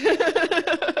long one.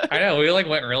 I know, we like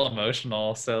went real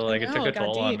emotional, so like it took a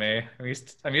toll on deep. me.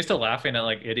 I'm used to laughing at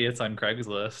like idiots on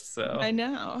Craigslist, so I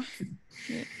know.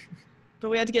 But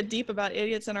we had to get deep about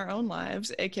idiots in our own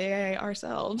lives, aka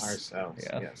ourselves.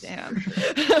 Yeah. Yes. Damn.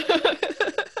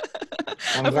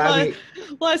 I'm glad a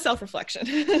lot of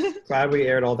self-reflection. glad we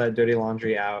aired all that dirty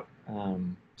laundry out,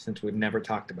 since we've never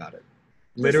talked about it.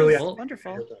 Literally,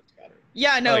 wonderful.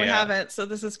 Yeah, no, we haven't. So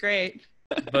this is great.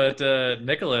 But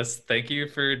Nicholas, thank you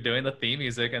for doing the theme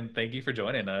music, and thank you for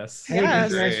joining us. Hey,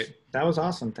 yes. That was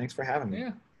awesome. Thanks for having me.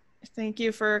 Yeah. Thank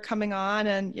you for coming on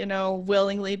and,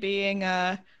 willingly being,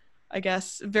 I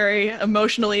guess, very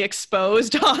emotionally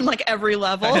exposed on like every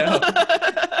level.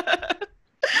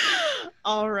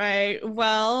 All right.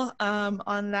 Well,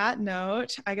 on that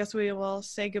note, I guess we will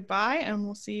say goodbye, and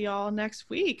we'll see y'all next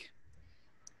week.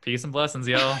 Peace and blessings,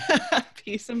 y'all.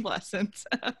 Peace and blessings.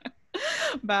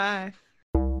 Bye.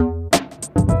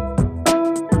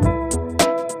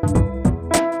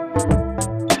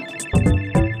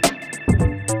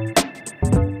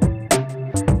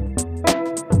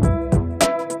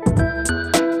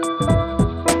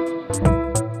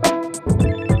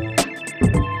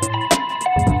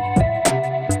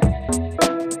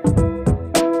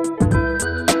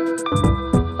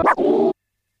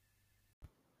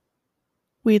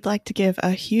 We'd like to give a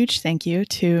huge thank you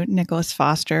to Nicholas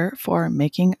Foster for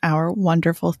making our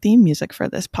wonderful theme music for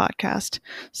this podcast.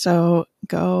 So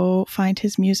go find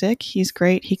his music. He's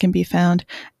great. He can be found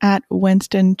at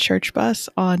Winston Church Bus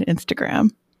on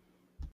Instagram.